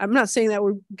 I'm not saying that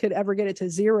we could ever get it to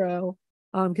zero,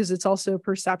 because it's also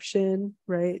perception,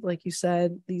 right? Like you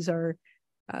said, these are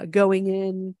going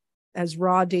in as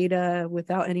raw data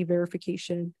without any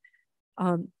verification.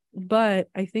 But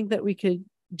I think that we could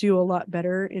do a lot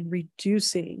better in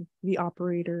reducing the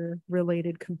operator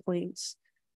related complaints,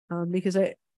 because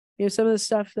some of the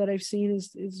stuff that I've seen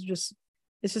is just,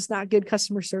 it's just not good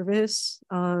customer service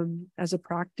as a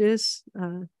practice.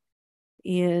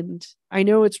 And I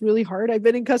know it's really hard. I've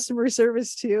been in customer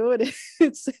service too, and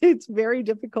it's very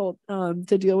difficult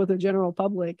to deal with the general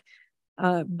public.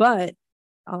 But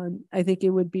I think it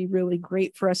would be really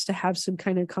great for us to have some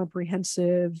kind of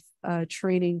comprehensive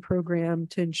training program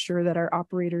to ensure that our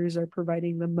operators are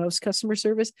providing the most customer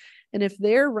service. And if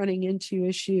they're running into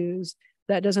issues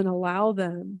that doesn't allow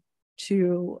them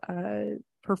to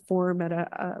perform at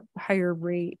a higher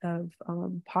rate of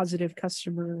positive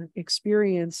customer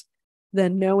experience,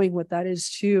 then knowing what that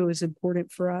is too is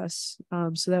important for us.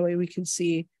 So that way we can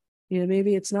see,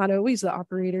 maybe it's not always the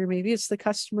operator, maybe it's the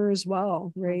customer as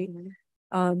well, right?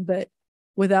 Mm-hmm. But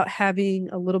without having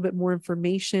a little bit more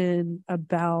information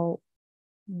about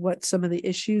what some of the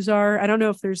issues are, I don't know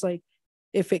if there's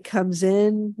if it comes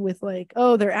in with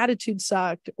oh, their attitude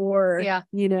sucked, or,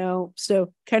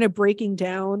 so kind of breaking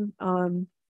down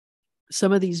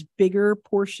some of these bigger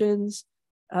portions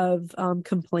of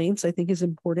complaints, I think is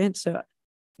important. So,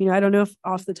 I don't know if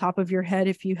off the top of your head,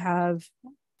 if you have,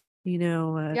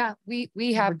 yeah,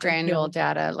 we have granular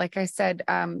data. Like I said,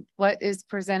 what is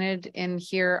presented in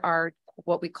here are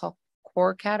what we call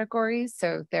core categories.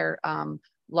 So they're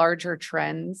larger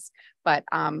trends, but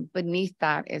beneath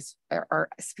that are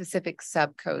specific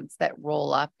subcodes that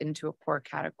roll up into a core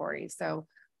category. So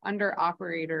under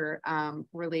operator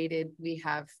related, we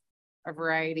have a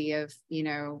variety of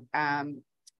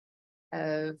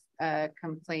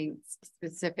complaints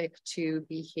specific to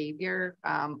behavior.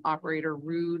 Operator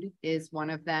rude is one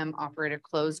of them. Operator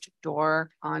closed door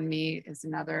on me is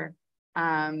another.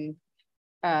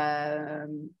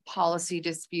 Policy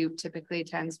dispute typically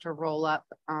tends to roll up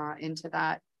into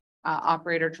that.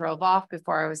 Operator drove off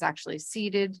before I was actually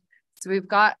seated. So we've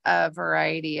got a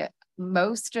variety.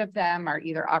 Most of them are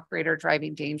either operator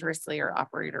driving dangerously or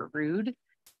operator rude.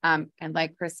 And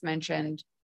like Chris mentioned,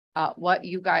 what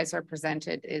you guys are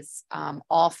presented is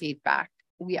all feedback.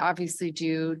 We obviously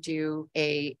do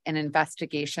an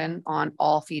investigation on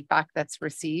all feedback that's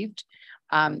received.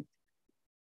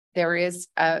 There is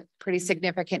a pretty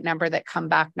significant number that come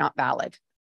back not valid,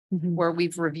 mm-hmm. where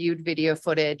we've reviewed video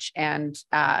footage and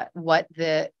what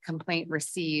the complaint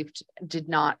received did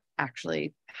not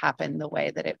actually happen the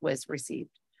way that it was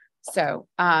received. So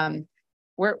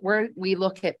we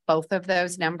look at both of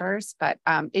those numbers, but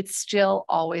it's still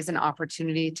always an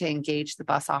opportunity to engage the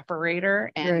bus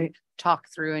operator and talk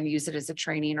through and use it as a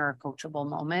training or a coachable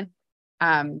moment.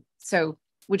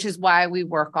 Which is why we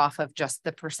work off of just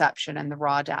the perception and the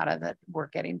raw data that we're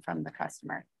getting from the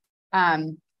customer.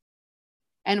 And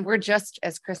we're just,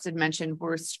 as Chris had mentioned,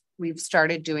 we've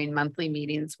started doing monthly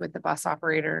meetings with the bus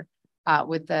operator,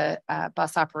 with the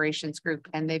bus operations group,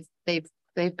 and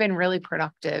they've been really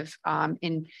productive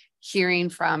in hearing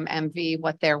from MV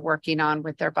what they're working on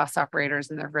with their bus operators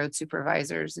and their road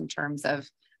supervisors in terms of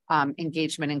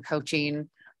engagement and coaching,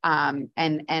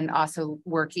 and also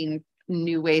working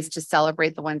new ways to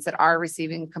celebrate the ones that are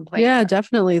receiving complaints. Yeah,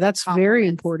 definitely. That's very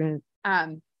important.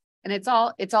 And it's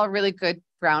all really good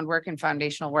groundwork and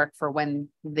foundational work for when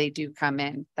they do come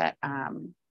in, that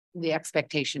the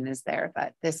expectation is there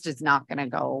that this is not going to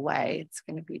go away. It's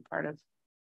going to be part of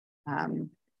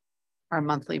our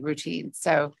monthly routine.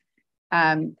 So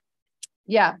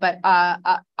Yeah, but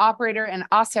operator, and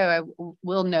also I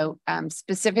will note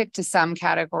specific to some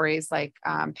categories like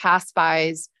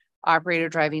pass-bys, operator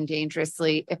driving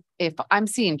dangerously. If I'm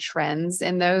seeing trends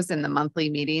in those in the monthly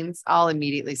meetings, I'll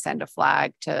immediately send a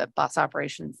flag to bus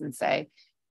operations and say,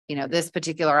 you know, this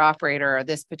particular operator or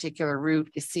this particular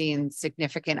route is seeing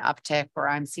significant uptick, or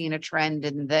I'm seeing a trend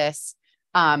in this.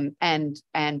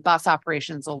 And bus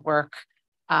operations will work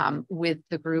with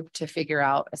the group to figure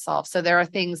out a solve. So there are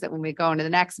things that when we go into the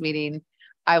next meeting,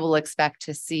 I will expect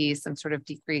to see some sort of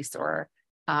decrease or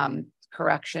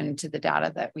correction to the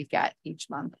data that we get each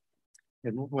month.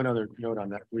 And one other note on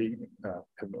that, we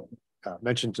have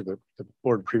mentioned to the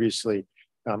board previously,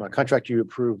 a contract you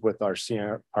approved with our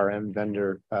CRM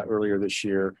vendor earlier this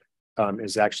year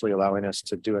is actually allowing us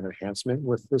to do an enhancement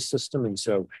with this system. And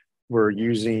so we're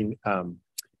using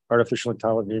artificial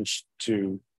intelligence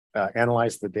to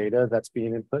analyze the data that's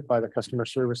being input by the customer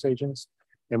service agents.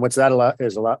 And what's that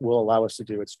will allow us to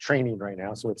do, it's training right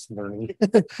now, so it's learning.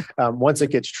 Once it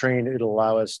gets trained, it'll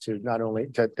allow us to not only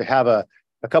to have a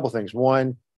couple things.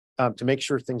 One, to make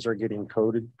sure things are getting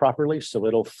coded properly. So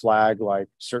it'll flag like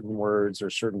certain words or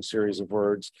certain series of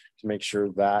words to make sure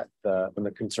that when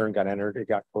the concern got entered, it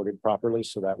got coded properly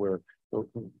so that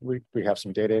we have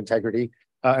some data integrity.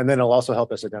 And then it'll also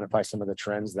help us identify some of the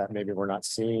trends that maybe we're not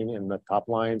seeing in the top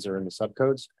lines or in the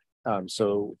subcodes.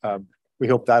 We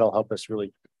hope that'll help us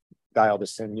really dial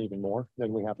this in even more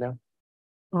than we have now.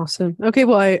 Awesome. Okay.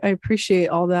 Well, I appreciate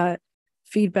all that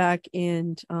feedback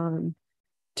and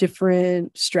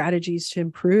different strategies to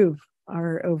improve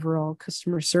our overall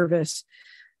customer service.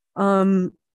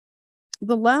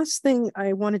 The last thing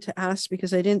I wanted to ask,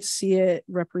 because I didn't see it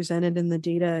represented in the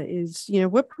data, is, you know,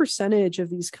 what percentage of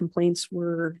these complaints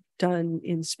were done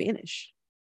in Spanish?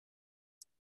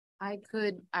 I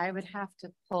would have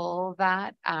to pull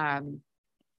that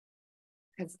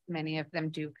because many of them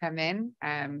do come in,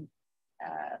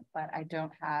 but I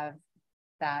don't have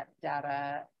that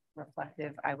data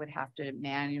reflective. I would have to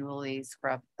manually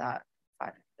scrub that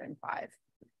 505.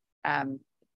 I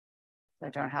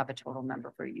don't have a total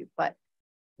number for you, but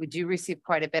we do receive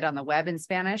quite a bit on the web in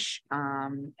Spanish,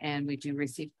 and we do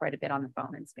receive quite a bit on the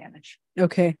phone in Spanish.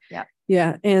 Okay. Yeah.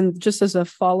 Yeah. And just as a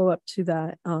follow-up to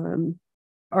that, I'm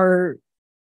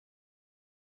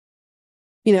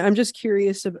just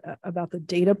curious about the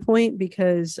data point,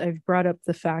 because I've brought up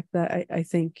the fact that I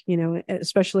think, you know,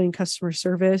 especially in customer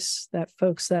service, that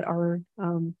folks that are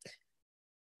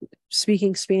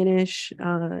speaking Spanish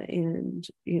and,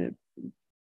 you know,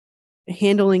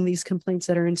 handling these complaints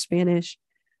that are in Spanish,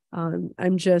 I'm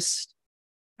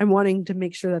wanting to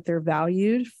make sure that they're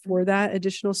valued for that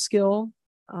additional skill.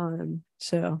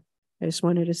 So I just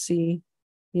wanted to see,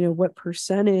 you know, what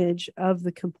percentage of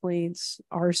the complaints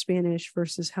are Spanish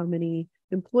versus how many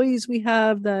employees we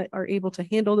have that are able to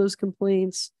handle those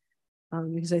complaints,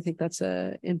 because I think that's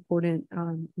a important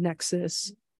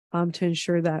nexus to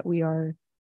ensure that we are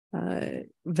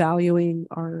valuing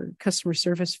our customer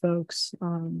service folks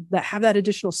that have that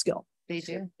additional skill. They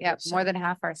do. Yeah. More than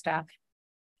half our staff.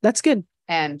 That's good.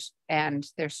 And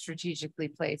they're strategically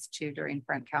placed too during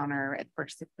front counter at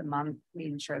first of the month. We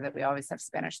ensure that we always have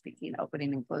Spanish speaking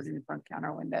opening and closing the front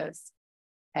counter windows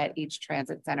at each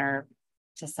transit center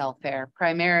to sell fare,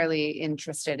 primarily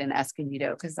interested in Escondido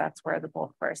because that's where the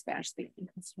bulk of our Spanish speaking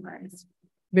customer is.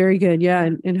 Very good. Yeah.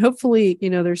 And hopefully, you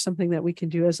know, there's something that we can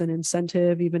do as an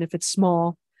incentive, even if it's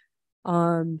small,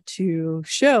 to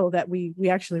show that we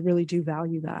actually really do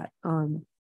value that.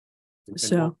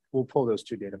 So we'll pull those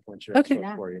two data points here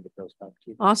for you to those back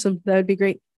to. Awesome. That would be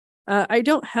great. I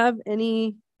don't have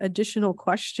any additional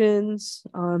questions,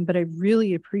 but I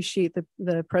really appreciate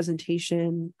the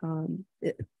presentation.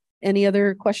 Any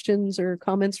other questions or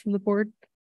comments from the board?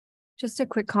 Just a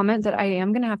quick comment that I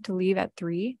am going to have to leave at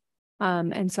 3.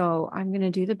 And so I'm going to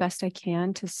do the best I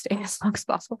can to stay as long as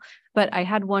possible. But I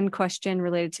had one question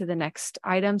related to the next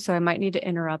item, so I might need to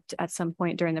interrupt at some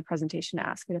point during the presentation to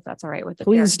ask it if that's all right with the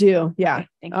Please do. Yeah. Okay,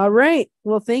 thank you. All right.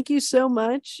 Well, thank you so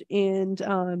much.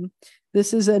 And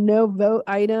this is a no vote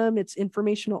item. It's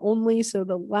informational only. So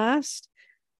the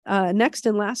next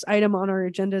and last item on our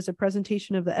agenda is a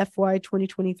presentation of the FY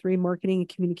 2023 Marketing and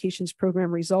Communications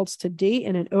Program results to date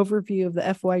and an overview of the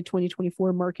FY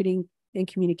 2024 Marketing and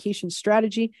Communications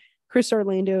Strategy. Chris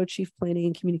Orlando, Chief Planning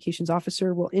and Communications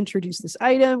Officer, will introduce this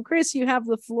item. Chris, you have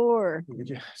the floor.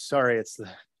 Sorry,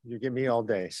 you give me all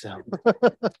day. So,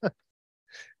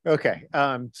 okay.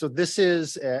 So this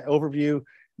is an overview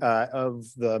of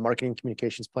the marketing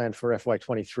communications plan for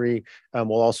FY23.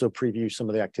 We'll also preview some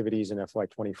of the activities in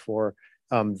FY24.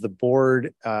 The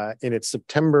board in its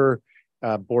September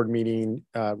board meeting,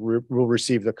 we'll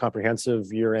receive the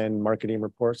comprehensive year-end marketing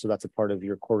report. So that's a part of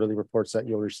your quarterly reports that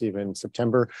you'll receive in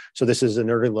September. So this is an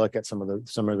early look at some of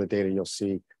the data you'll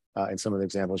see and some of the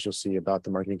examples you'll see about the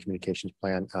marketing communications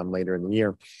plan later in the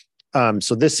year.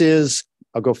 So this is,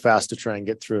 I'll go fast to try and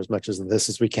get through as much of this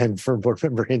as we can for board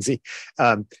member Hinsey.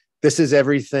 This is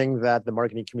everything that the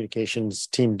marketing communications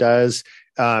team does.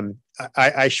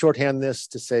 I shorthand this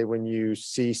to say when you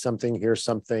see something, hear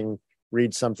something,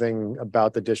 read something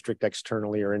about the district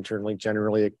externally or internally,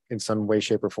 generally in some way,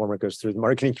 shape, or form, it goes through the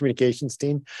marketing communications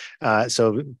team.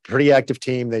 So pretty active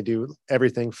team. They do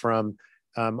everything from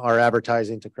our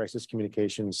advertising to crisis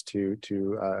communications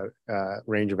to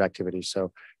range of activities.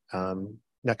 So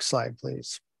next slide,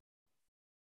 please.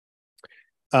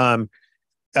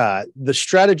 The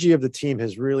strategy of the team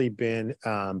has really been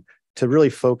to really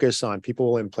focus on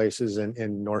people and places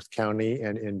in North County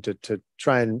and to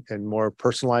try and more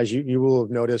personalize. You will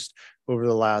have noticed over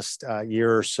the last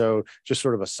year or so, just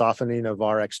sort of a softening of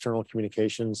our external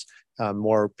communications,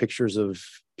 more pictures of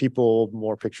people,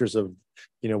 more pictures of,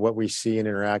 what we see and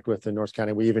interact with in North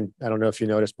County. We even, I don't know if you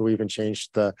noticed, but we even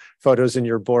changed the photos in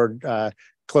your board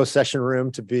closed session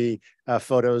room to be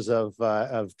photos of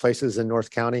places in North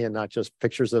County and not just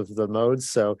pictures of the modes.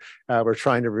 So we're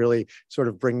trying to really sort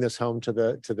of bring this home to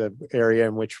the area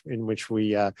in which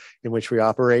we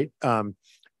operate.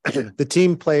 The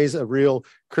team plays a real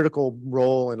critical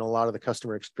role in a lot of the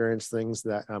customer experience things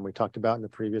that we talked about in the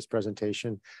previous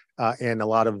presentation, and a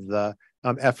lot of the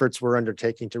efforts we're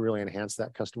undertaking to really enhance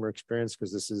that customer experience,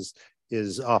 because this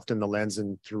is often the lens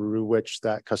and through which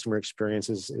that customer experience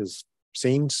is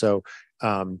seen. So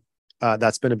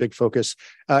that's been a big focus,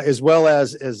 as well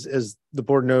as the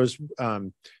board knows,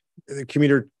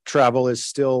 commuter travel is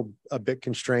still a bit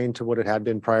constrained to what it had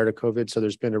been prior to COVID. So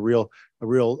there's been a real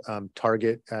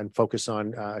target and focus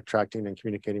on attracting and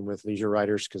communicating with leisure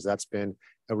riders, because that's been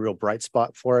a real bright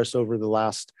spot for us over the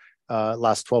last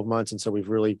 12 months. And so we've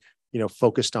really,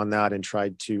 focused on that and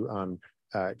tried to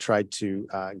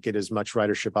get as much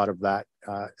ridership out of that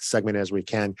segment as we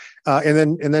can,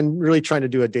 and then really trying to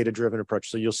do a data-driven approach.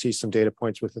 So you'll see some data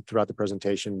points throughout the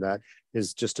presentation that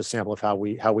is just a sample of how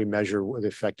we measure the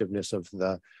effectiveness of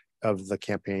the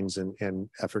campaigns and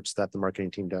efforts that the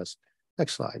marketing team does.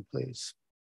 Next slide, please.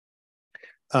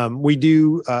 We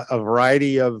do a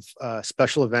variety of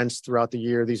special events throughout the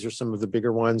year. These are some of the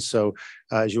bigger ones. So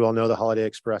as you all know, the Holiday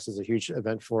Express is a huge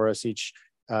event for us each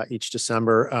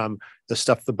December. The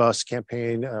Stuff the Bus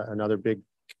campaign, another big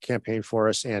campaign for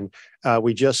us. And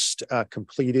we just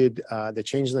completed, they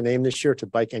changed the name this year to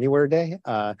Bike Anywhere Day,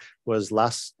 was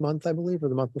last month, I believe, or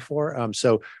the month before.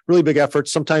 So really big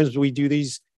efforts. Sometimes we do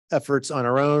these efforts on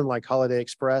our own, like Holiday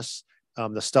Express.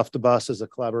 The Stuff the Bus is a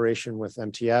collaboration with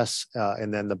MTS,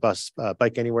 and then the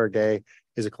Bike Anywhere Day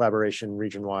is a collaboration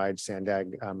region-wide.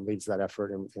 Sandag leads that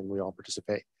effort, and we all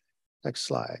participate. Next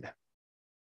slide.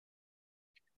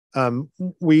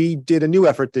 We did a new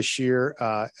effort this year.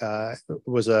 It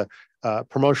was a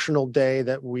promotional day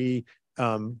that we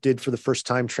did for the first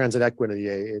time, Transit Equity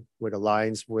Day. It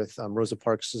aligns with Rosa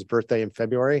Parks' birthday in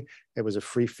February. It was a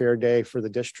free fare day for the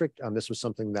district. This was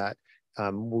something that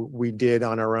we did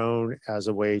on our own as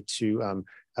a way to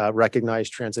recognize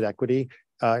transit equity.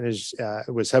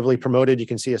 It was heavily promoted. You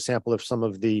can see a sample of some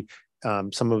of the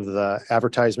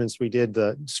advertisements we did.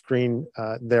 The screen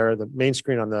there, the main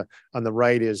screen on the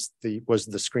right was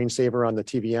the screensaver on the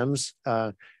TVMs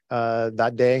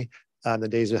that day, the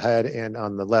days ahead, and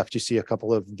on the left you see a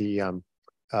couple of the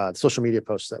social media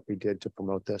posts that we did to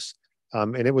promote this.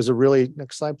 And it was a really,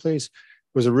 next slide please.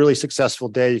 It was a really successful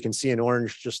day. You can see in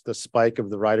orange just the spike of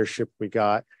the ridership we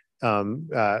got.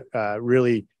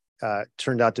 Really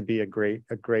turned out to be a great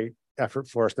effort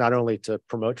for us, not only to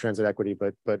promote transit equity,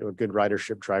 but a good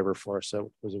ridership driver for us. So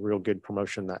it was a real good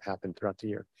promotion that happened throughout the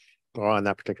year or on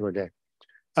that particular day.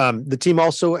 The team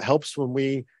also helps when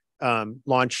we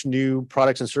launch new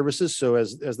products and services. So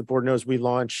as the board knows, we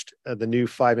launched the new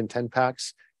 5 and 10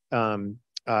 packs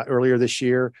earlier this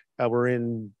year. We're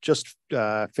in just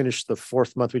finished the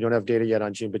 4th month. We don't have data yet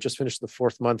on June, but just finished the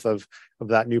 4th month of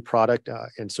that new product,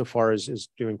 and so far is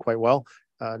doing quite well.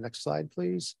 Next slide,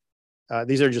 please.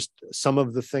 These are just some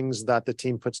of the things that the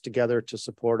team puts together to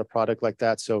support a product like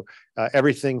that. So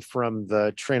everything from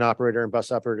the train operator and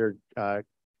bus operator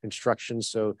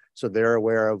instructions, so they're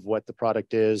aware of what the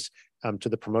product is, to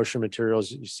the promotion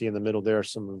materials you see in the middle there,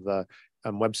 some of the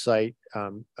website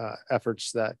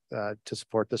efforts that to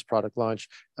support this product launch,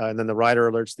 and then the rider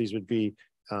alerts. These would be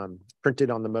printed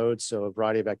on the mode, so a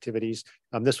variety of activities.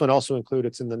 This one also included,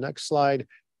 it's in the next slide,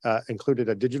 included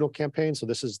a digital campaign. So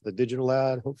this is the digital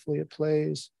ad. Hopefully it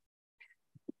plays.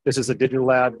 This is a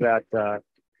digital ad that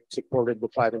supported the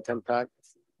 5 and 10 pack.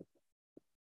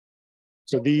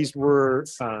 So these were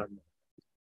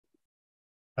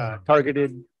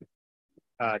targeted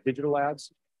digital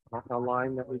ads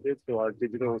online that we did. So our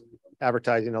digital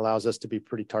advertising allows us to be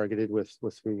pretty targeted with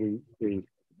who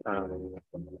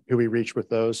we reach with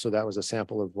those. So that was a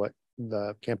sample of what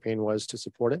the campaign was to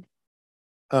support it.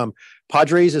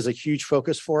 Padres is a huge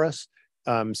focus for us.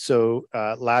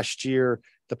 Last year,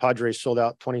 the Padres sold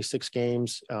out 26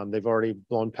 games. They've already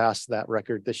blown past that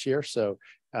record this year. So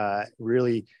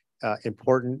really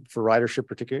important for ridership,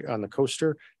 particularly on the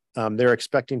coaster. They're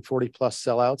expecting 40 plus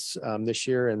sellouts this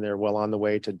year, and they're well on the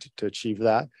way to achieve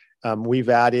that. We've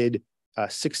added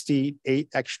 68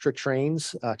 extra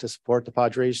trains to support the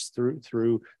Padres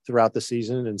throughout the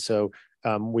season. And so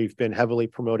we've been heavily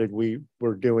promoted.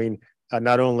 We're doing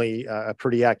not only a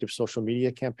pretty active social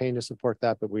media campaign to support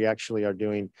that, but we actually are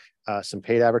doing some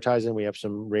paid advertising. We have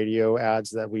some radio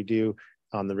ads that we do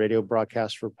on the radio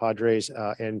broadcast for Padres,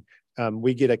 and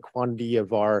we get a quantity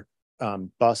of our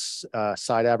bus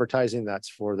side advertising that's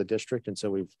for the district. And so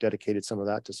we've dedicated some of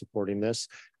that to supporting this.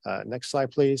 Next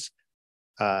slide, please.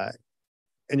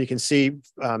 And you can see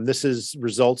this is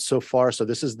results so far. So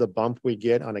this is the bump we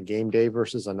get on a game day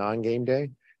versus a non-game day.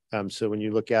 So when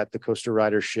you look at the coaster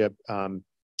ridership,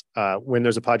 when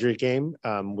there's a Padres game,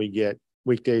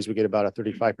 weekdays, we get about a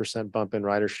 35% bump in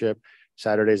ridership.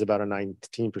 Saturdays about a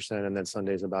 19%, and then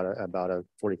Sundays about a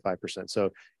 45%.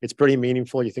 So it's pretty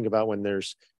meaningful. You think about when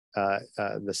there's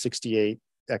the 68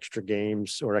 extra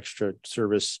games or extra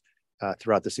service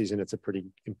throughout the season, it's a pretty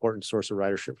important source of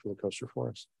ridership for the coaster for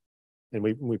us. And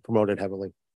we promote it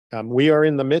heavily. We are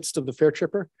in the midst of the Fair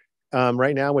Tripper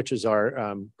right now, which is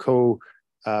our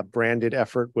branded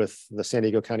effort with the San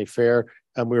Diego County Fair.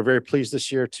 We were very pleased this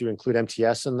year to include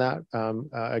MTS in that.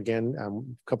 Again,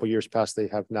 a couple years past, they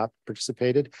have not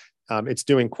participated. It's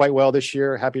doing quite well this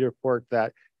year. Happy to report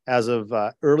that as of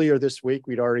earlier this week,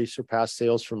 we'd already surpassed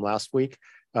sales from last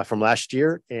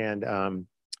year. And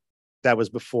that was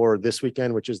before this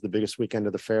weekend, which is the biggest weekend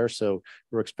of the fair. So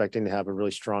we're expecting to have a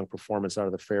really strong performance out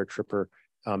of the Fair Tripper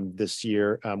this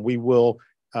year. We will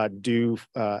do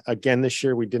again this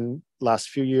year. We didn't last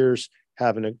few years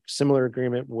have a similar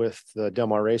agreement with the Del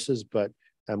Mar races, but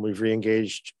we've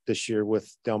re-engaged this year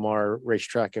with Del Mar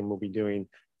Racetrack, and we'll be doing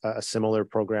a similar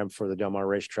program for the Del Mar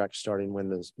Racetrack starting when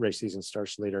the race season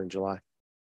starts later in July.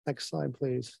 Next slide,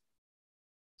 please.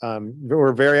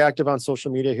 We're very active on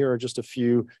social media. Here are just a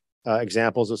few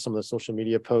examples of some of the social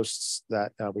media posts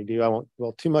that we do. I won't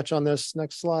dwell too much on this.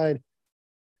 Next slide.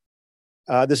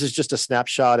 This is just a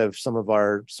snapshot of some of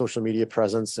our social media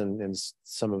presence and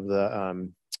some of the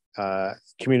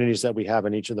communities that we have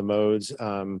in each of the modes.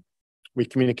 We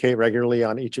communicate regularly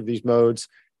on each of these modes,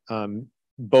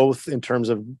 both in terms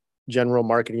of general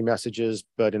marketing messages,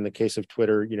 but in the case of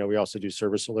Twitter, we also do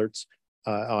service alerts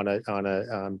on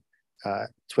a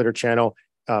Twitter channel.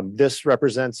 This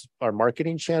represents our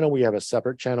marketing channel. We have a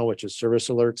separate channel, which is service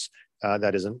alerts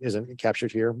that isn't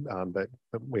captured here, but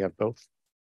we have both.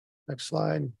 Next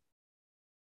slide.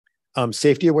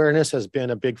 Safety awareness has been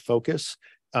a big focus.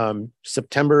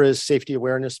 September is Safety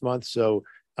Awareness Month, so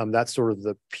that's sort of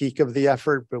the peak of the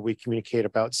effort, but we communicate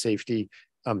about safety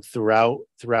throughout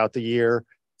the year.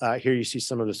 Here you see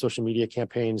some of the social media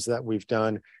campaigns that we've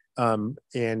done.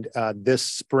 This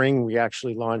spring, we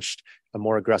actually launched a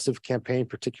more aggressive campaign,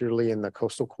 particularly in the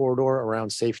coastal corridor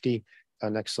around safety.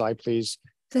 Next slide, please.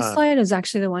 This slide is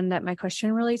actually the one that my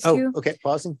question relates to. Okay,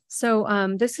 pausing. So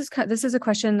this is a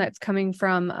question that's coming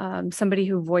from somebody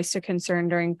who voiced a concern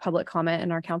during public comment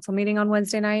in our council meeting on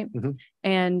Wednesday night. Mm-hmm.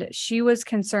 And she was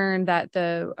concerned that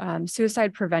the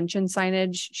suicide prevention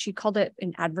signage, she called it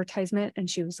an advertisement. And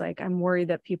she was like, I'm worried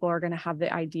that people are going to have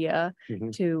the idea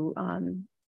Mm-hmm.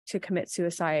 to commit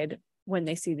suicide when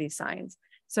they see these signs.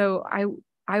 So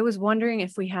I was wondering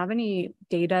if we have any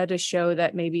data to show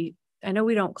that maybe, I know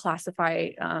we don't classify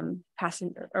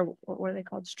passenger, or what were they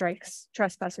called? Strikes,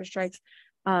 trespasser strikes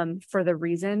for the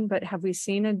reason, but have we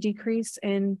seen a decrease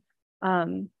in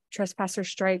trespasser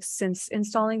strikes since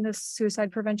installing the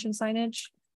suicide prevention signage?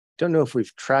 Don't know if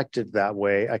we've tracked it that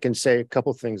way. I can say a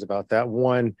couple things about that.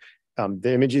 One,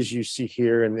 the images you see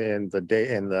here and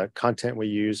the content we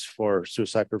use for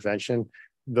suicide prevention,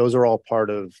 those are all part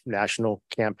of national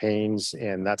campaigns,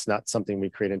 and that's not something we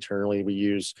create internally. We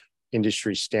use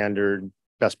industry standard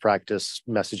best practice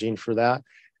messaging for that.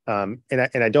 And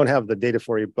I don't have the data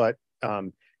for you, but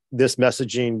this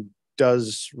messaging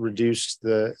does reduce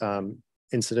the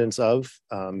incidence of.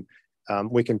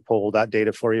 We can pull that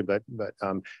data for you, but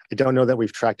I don't know that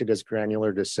we've tracked it as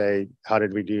granular to say, how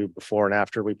did we do before and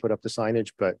after we put up the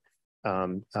signage, but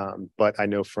But I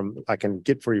know I can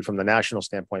get for you from the national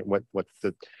standpoint what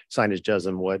the signage does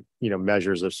and what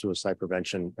measures of suicide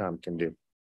prevention can do.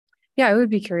 Yeah, I would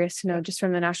be curious to know just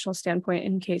from the national standpoint,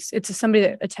 in case it's somebody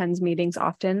that attends meetings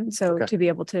often. So Okay. to be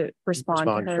able to respond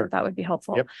to her, Sure. that would be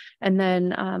helpful. Yep. And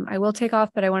then I will take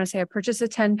off, but I want to say I purchased a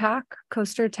 10-pack,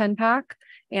 coaster 10-pack,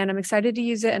 and I'm excited to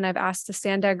use it. And I've asked the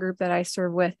Standag group that I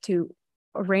serve with to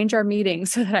arrange our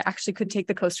meetings so that I actually could take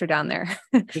the coaster down there.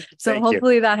 So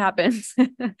hopefully that happens.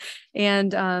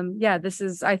 And yeah,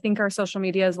 I think our social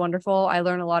media is wonderful. I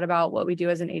learn a lot about what we do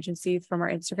as an agency from our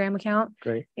Instagram account.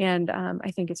 Great. And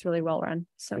I think it's really well run.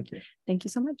 So thank you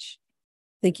so much.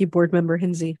 Thank you, Board Member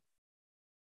Hinsey.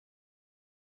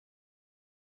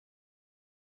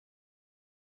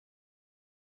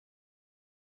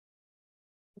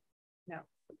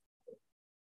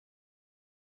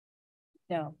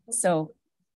 No. So.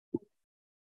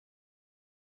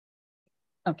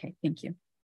 Okay, thank you.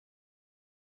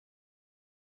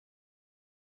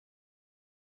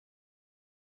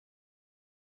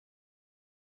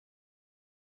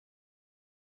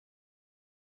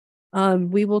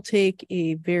 We will take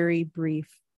a very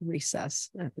brief recess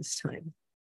at this time.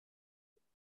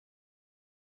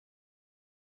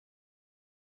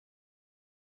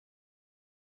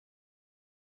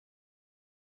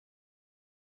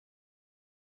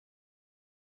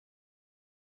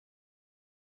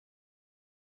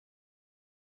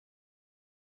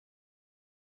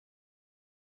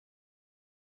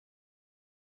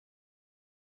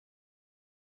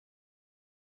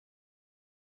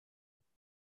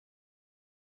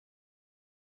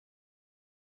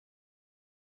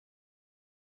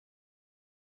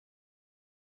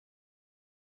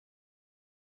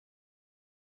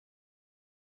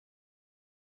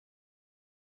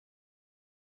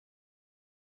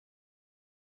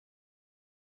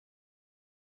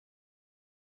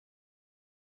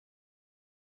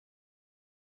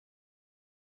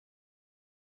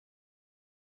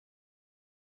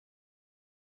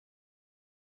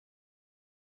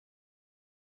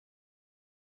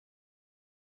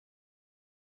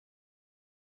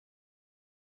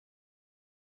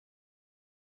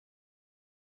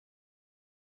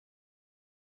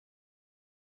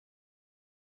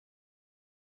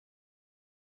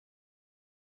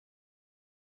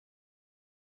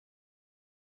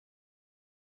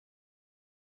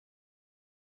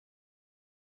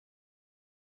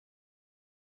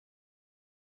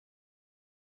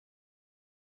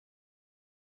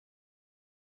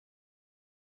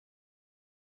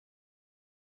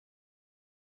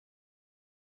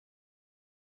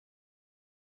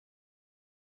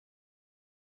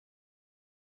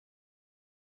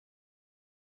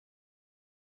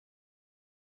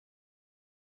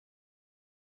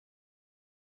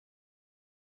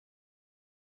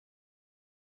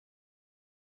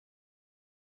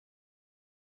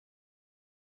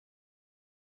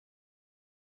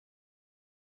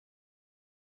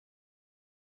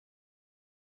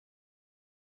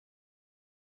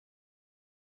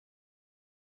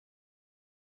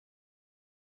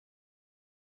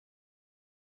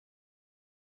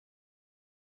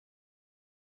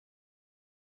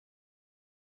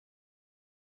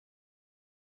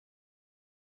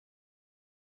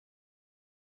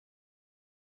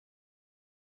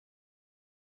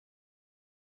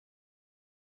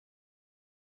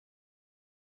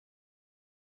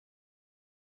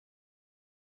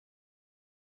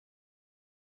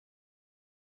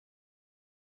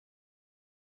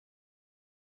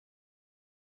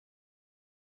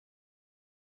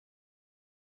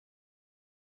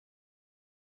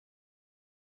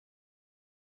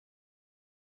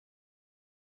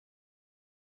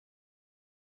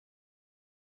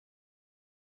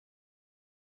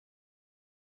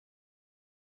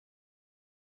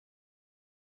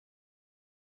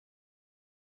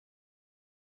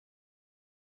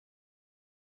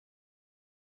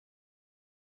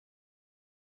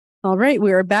 All right,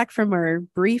 we are back from our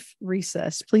brief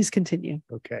recess. Please continue.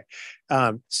 Okay.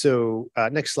 So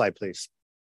next slide, please.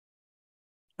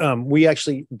 We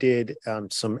actually did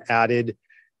some added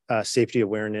safety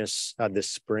awareness this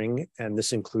spring, and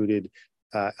this included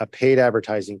a paid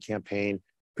advertising campaign,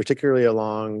 particularly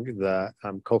along the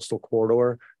coastal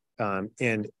corridor.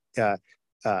 And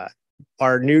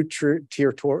our new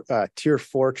tier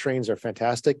 4 trains are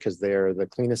fantastic because they are the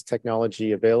cleanest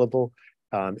technology available.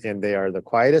 And they are the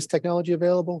quietest technology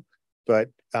available. But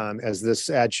as this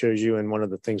ad shows you, and one of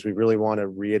the things we really want to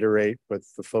reiterate with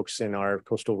the folks in our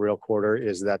coastal rail corridor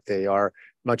is that they are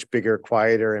much bigger,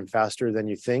 quieter, and faster than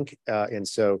you think. And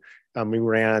so we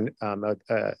ran an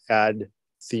ad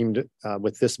themed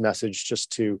with this message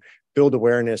just to build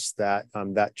awareness that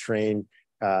that train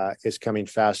is coming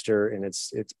faster, and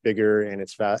it's bigger, and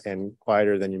it's fast and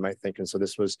quieter than you might think. And so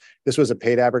this was a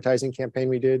paid advertising campaign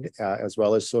we did, as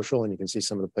well as social, and you can see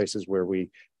some of the places where we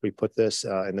put this.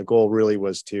 And the goal really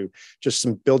was to just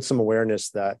build some awareness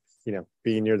that, you know,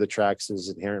 being near the tracks is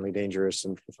inherently dangerous,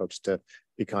 and for folks to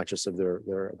be conscious of their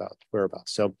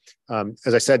whereabouts. So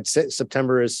as I said,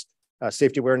 September is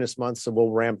Safety Awareness Month, so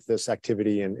we'll ramp this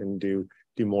activity and do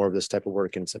more of this type of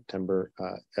work in September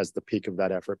as the peak of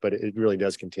that effort, but it really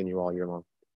does continue all year long.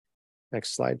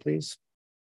 Next slide, please.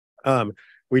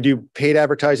 We do paid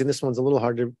advertising. This one's a little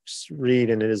hard to read,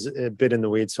 and it is a bit in the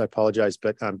weeds, so I apologize,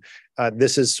 but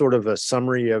this is sort of a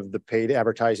summary of the paid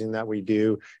advertising that we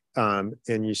do. And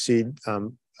you see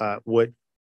what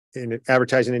in the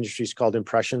advertising industry is called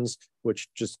impressions, which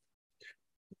just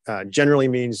generally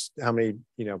means how many,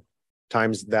 you know,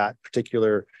 times that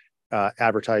particular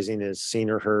advertising is seen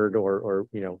or heard, or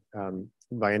you know,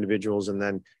 by individuals, and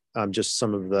then just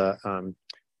some of the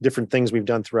different things we've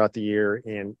done throughout the year,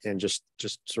 and just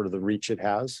sort of the reach it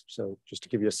has. So just to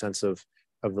give you a sense of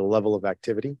the level of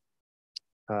activity.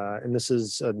 And this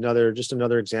is another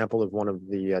example of one of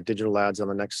the digital ads on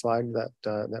the next slide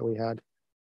that we had.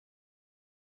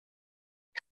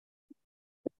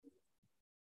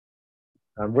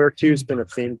 Where to has been a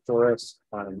theme for us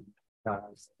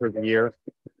for the year.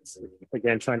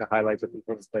 Again, trying to highlight the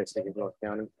people in place in North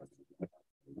County.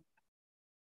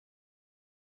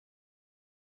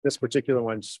 This particular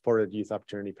one supported Youth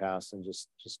Opportunity Pass, and just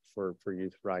for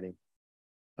youth riding.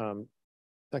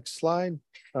 Next slide.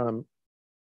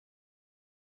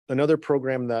 Another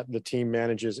program that the team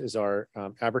manages is our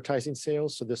advertising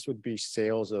sales. So this would be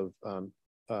sales of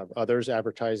others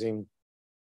advertising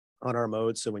on our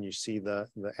modes. So when you see the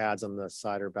ads on the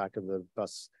side or back of the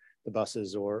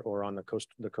buses or on the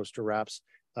coaster wraps,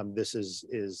 this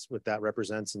is what that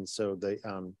represents. And so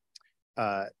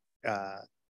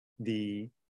the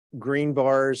green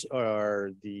bars are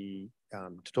the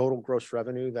total gross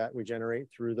revenue that we generate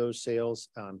through those sales.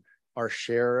 Our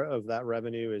share of that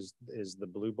revenue is the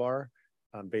blue bar,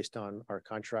 based on our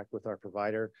contract with our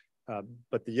provider.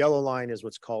 But the yellow line is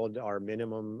what's called our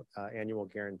minimum annual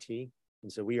guarantee.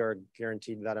 And so we are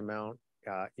guaranteed that amount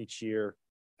each year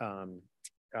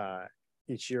of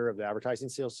the advertising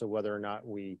sales. So whether or not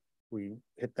we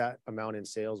hit that amount in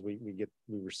sales, we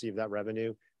receive that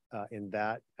revenue, and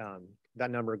that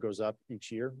number goes up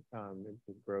each year.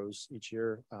 It grows each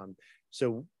year.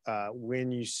 So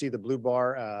when you see the blue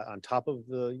bar on top of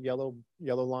the yellow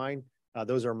line,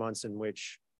 those are months in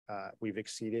which we've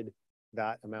exceeded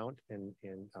that amount, and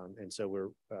so we're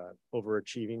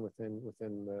overachieving within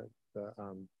the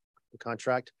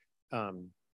contract.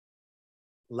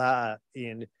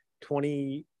 In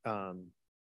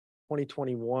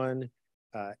 2021,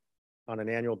 on an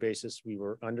annual basis, we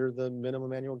were under the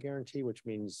minimum annual guarantee, which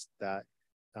means that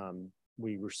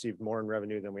we received more in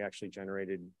revenue than we actually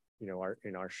generated, you know,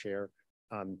 in our share,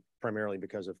 primarily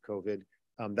because of COVID.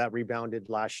 That rebounded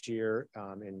last year,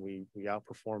 and we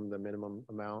outperformed the minimum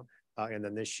amount. And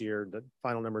then this year, the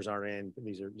final numbers are in.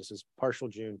 This is partial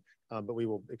June, but we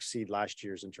will exceed last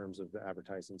year's in terms of the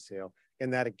advertising sale,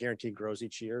 and that guarantee grows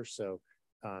each year. So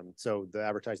the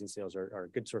advertising sales are a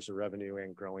good source of revenue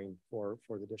and growing for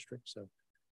the district. So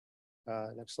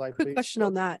next slide, please. Quick question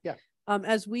on that. Yeah.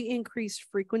 As we increase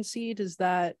frequency, does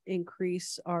that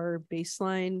increase our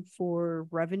baseline for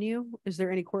revenue? Is there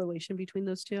any correlation between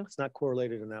those two? It's not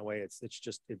correlated in that way. It's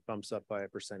just, it bumps up by a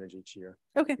percentage each year.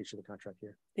 Okay. Each of the contract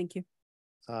year. Thank you.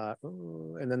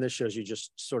 And then this shows you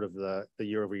just sort of the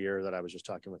year over year that I was just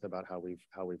talking with about how we've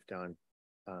done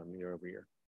year over year.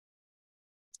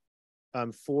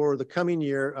 For the coming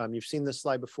year, you've seen this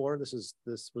slide before. This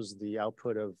was the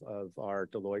output of our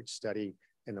Deloitte study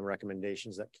and the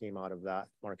recommendations that came out of that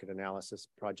market analysis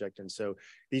project. And so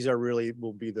these are really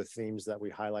will be the themes that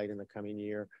we highlight in the coming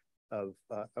year of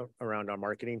around our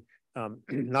marketing.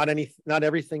 Not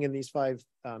everything in these 5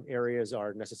 areas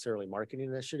are necessarily marketing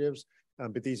initiatives,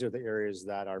 but these are the areas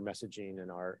that our messaging and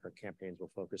our campaigns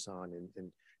will focus on,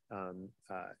 and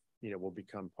you know, will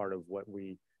become part of what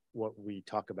we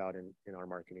talk about in our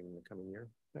marketing in the coming year.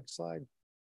 Next slide.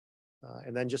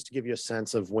 And then just to give you a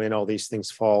sense of when all these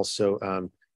things fall. So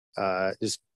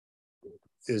this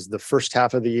is the first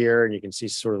half of the year, and you can see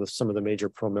sort of some of the major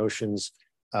promotions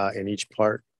in each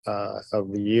part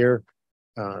of the year.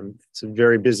 It's a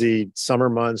very busy summer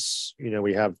months. You know,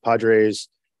 we have Padres,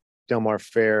 Del Mar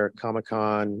Fair,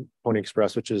 Comic-Con, Pony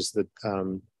Express, which is the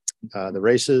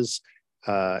races.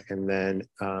 And then,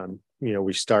 you know,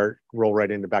 we roll right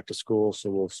into back to school.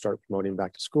 So we'll start promoting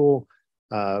back to school.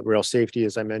 Rail safety,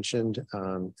 as I mentioned,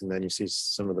 and then you see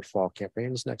some of the fall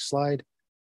campaigns. Next slide.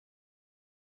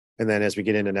 And then as we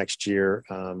get into next year,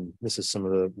 this is some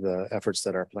of the efforts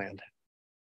that are planned.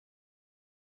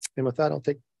 And with that, I'll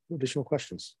take additional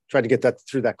questions. Tried to get that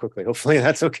through that quickly. Hopefully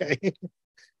that's okay.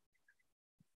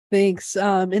 Thanks.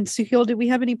 And Sukhil, do we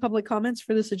have any public comments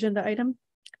for this agenda item?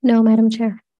 No, Madam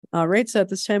Chair. All right, so at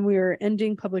this time, we are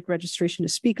ending public registration to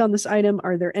speak on this item.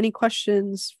 Are there any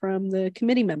questions from the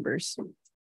committee members?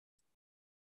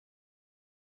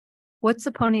 What's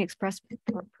the Pony Express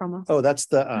promo? Oh,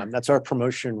 that's our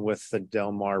promotion with the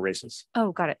Del Mar races.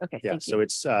 Oh, got it. Okay. Yeah, Thank you.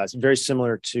 so it's very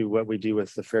similar to what we do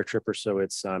with the Fair Tripper. So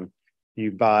it's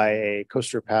you buy a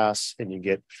coaster pass and you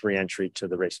get free entry to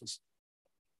the races.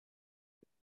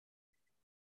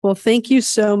 Well, thank you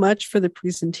so much for the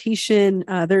presentation.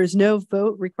 There is no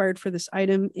vote required for this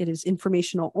item. It is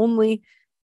informational only.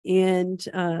 And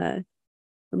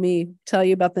let me tell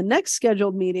you about the next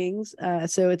scheduled meetings.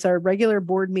 So it's our regular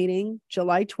board meeting,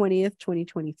 July 20th,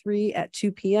 2023 at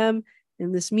 2 p.m.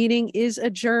 And this meeting is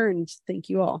adjourned. Thank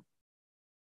you all.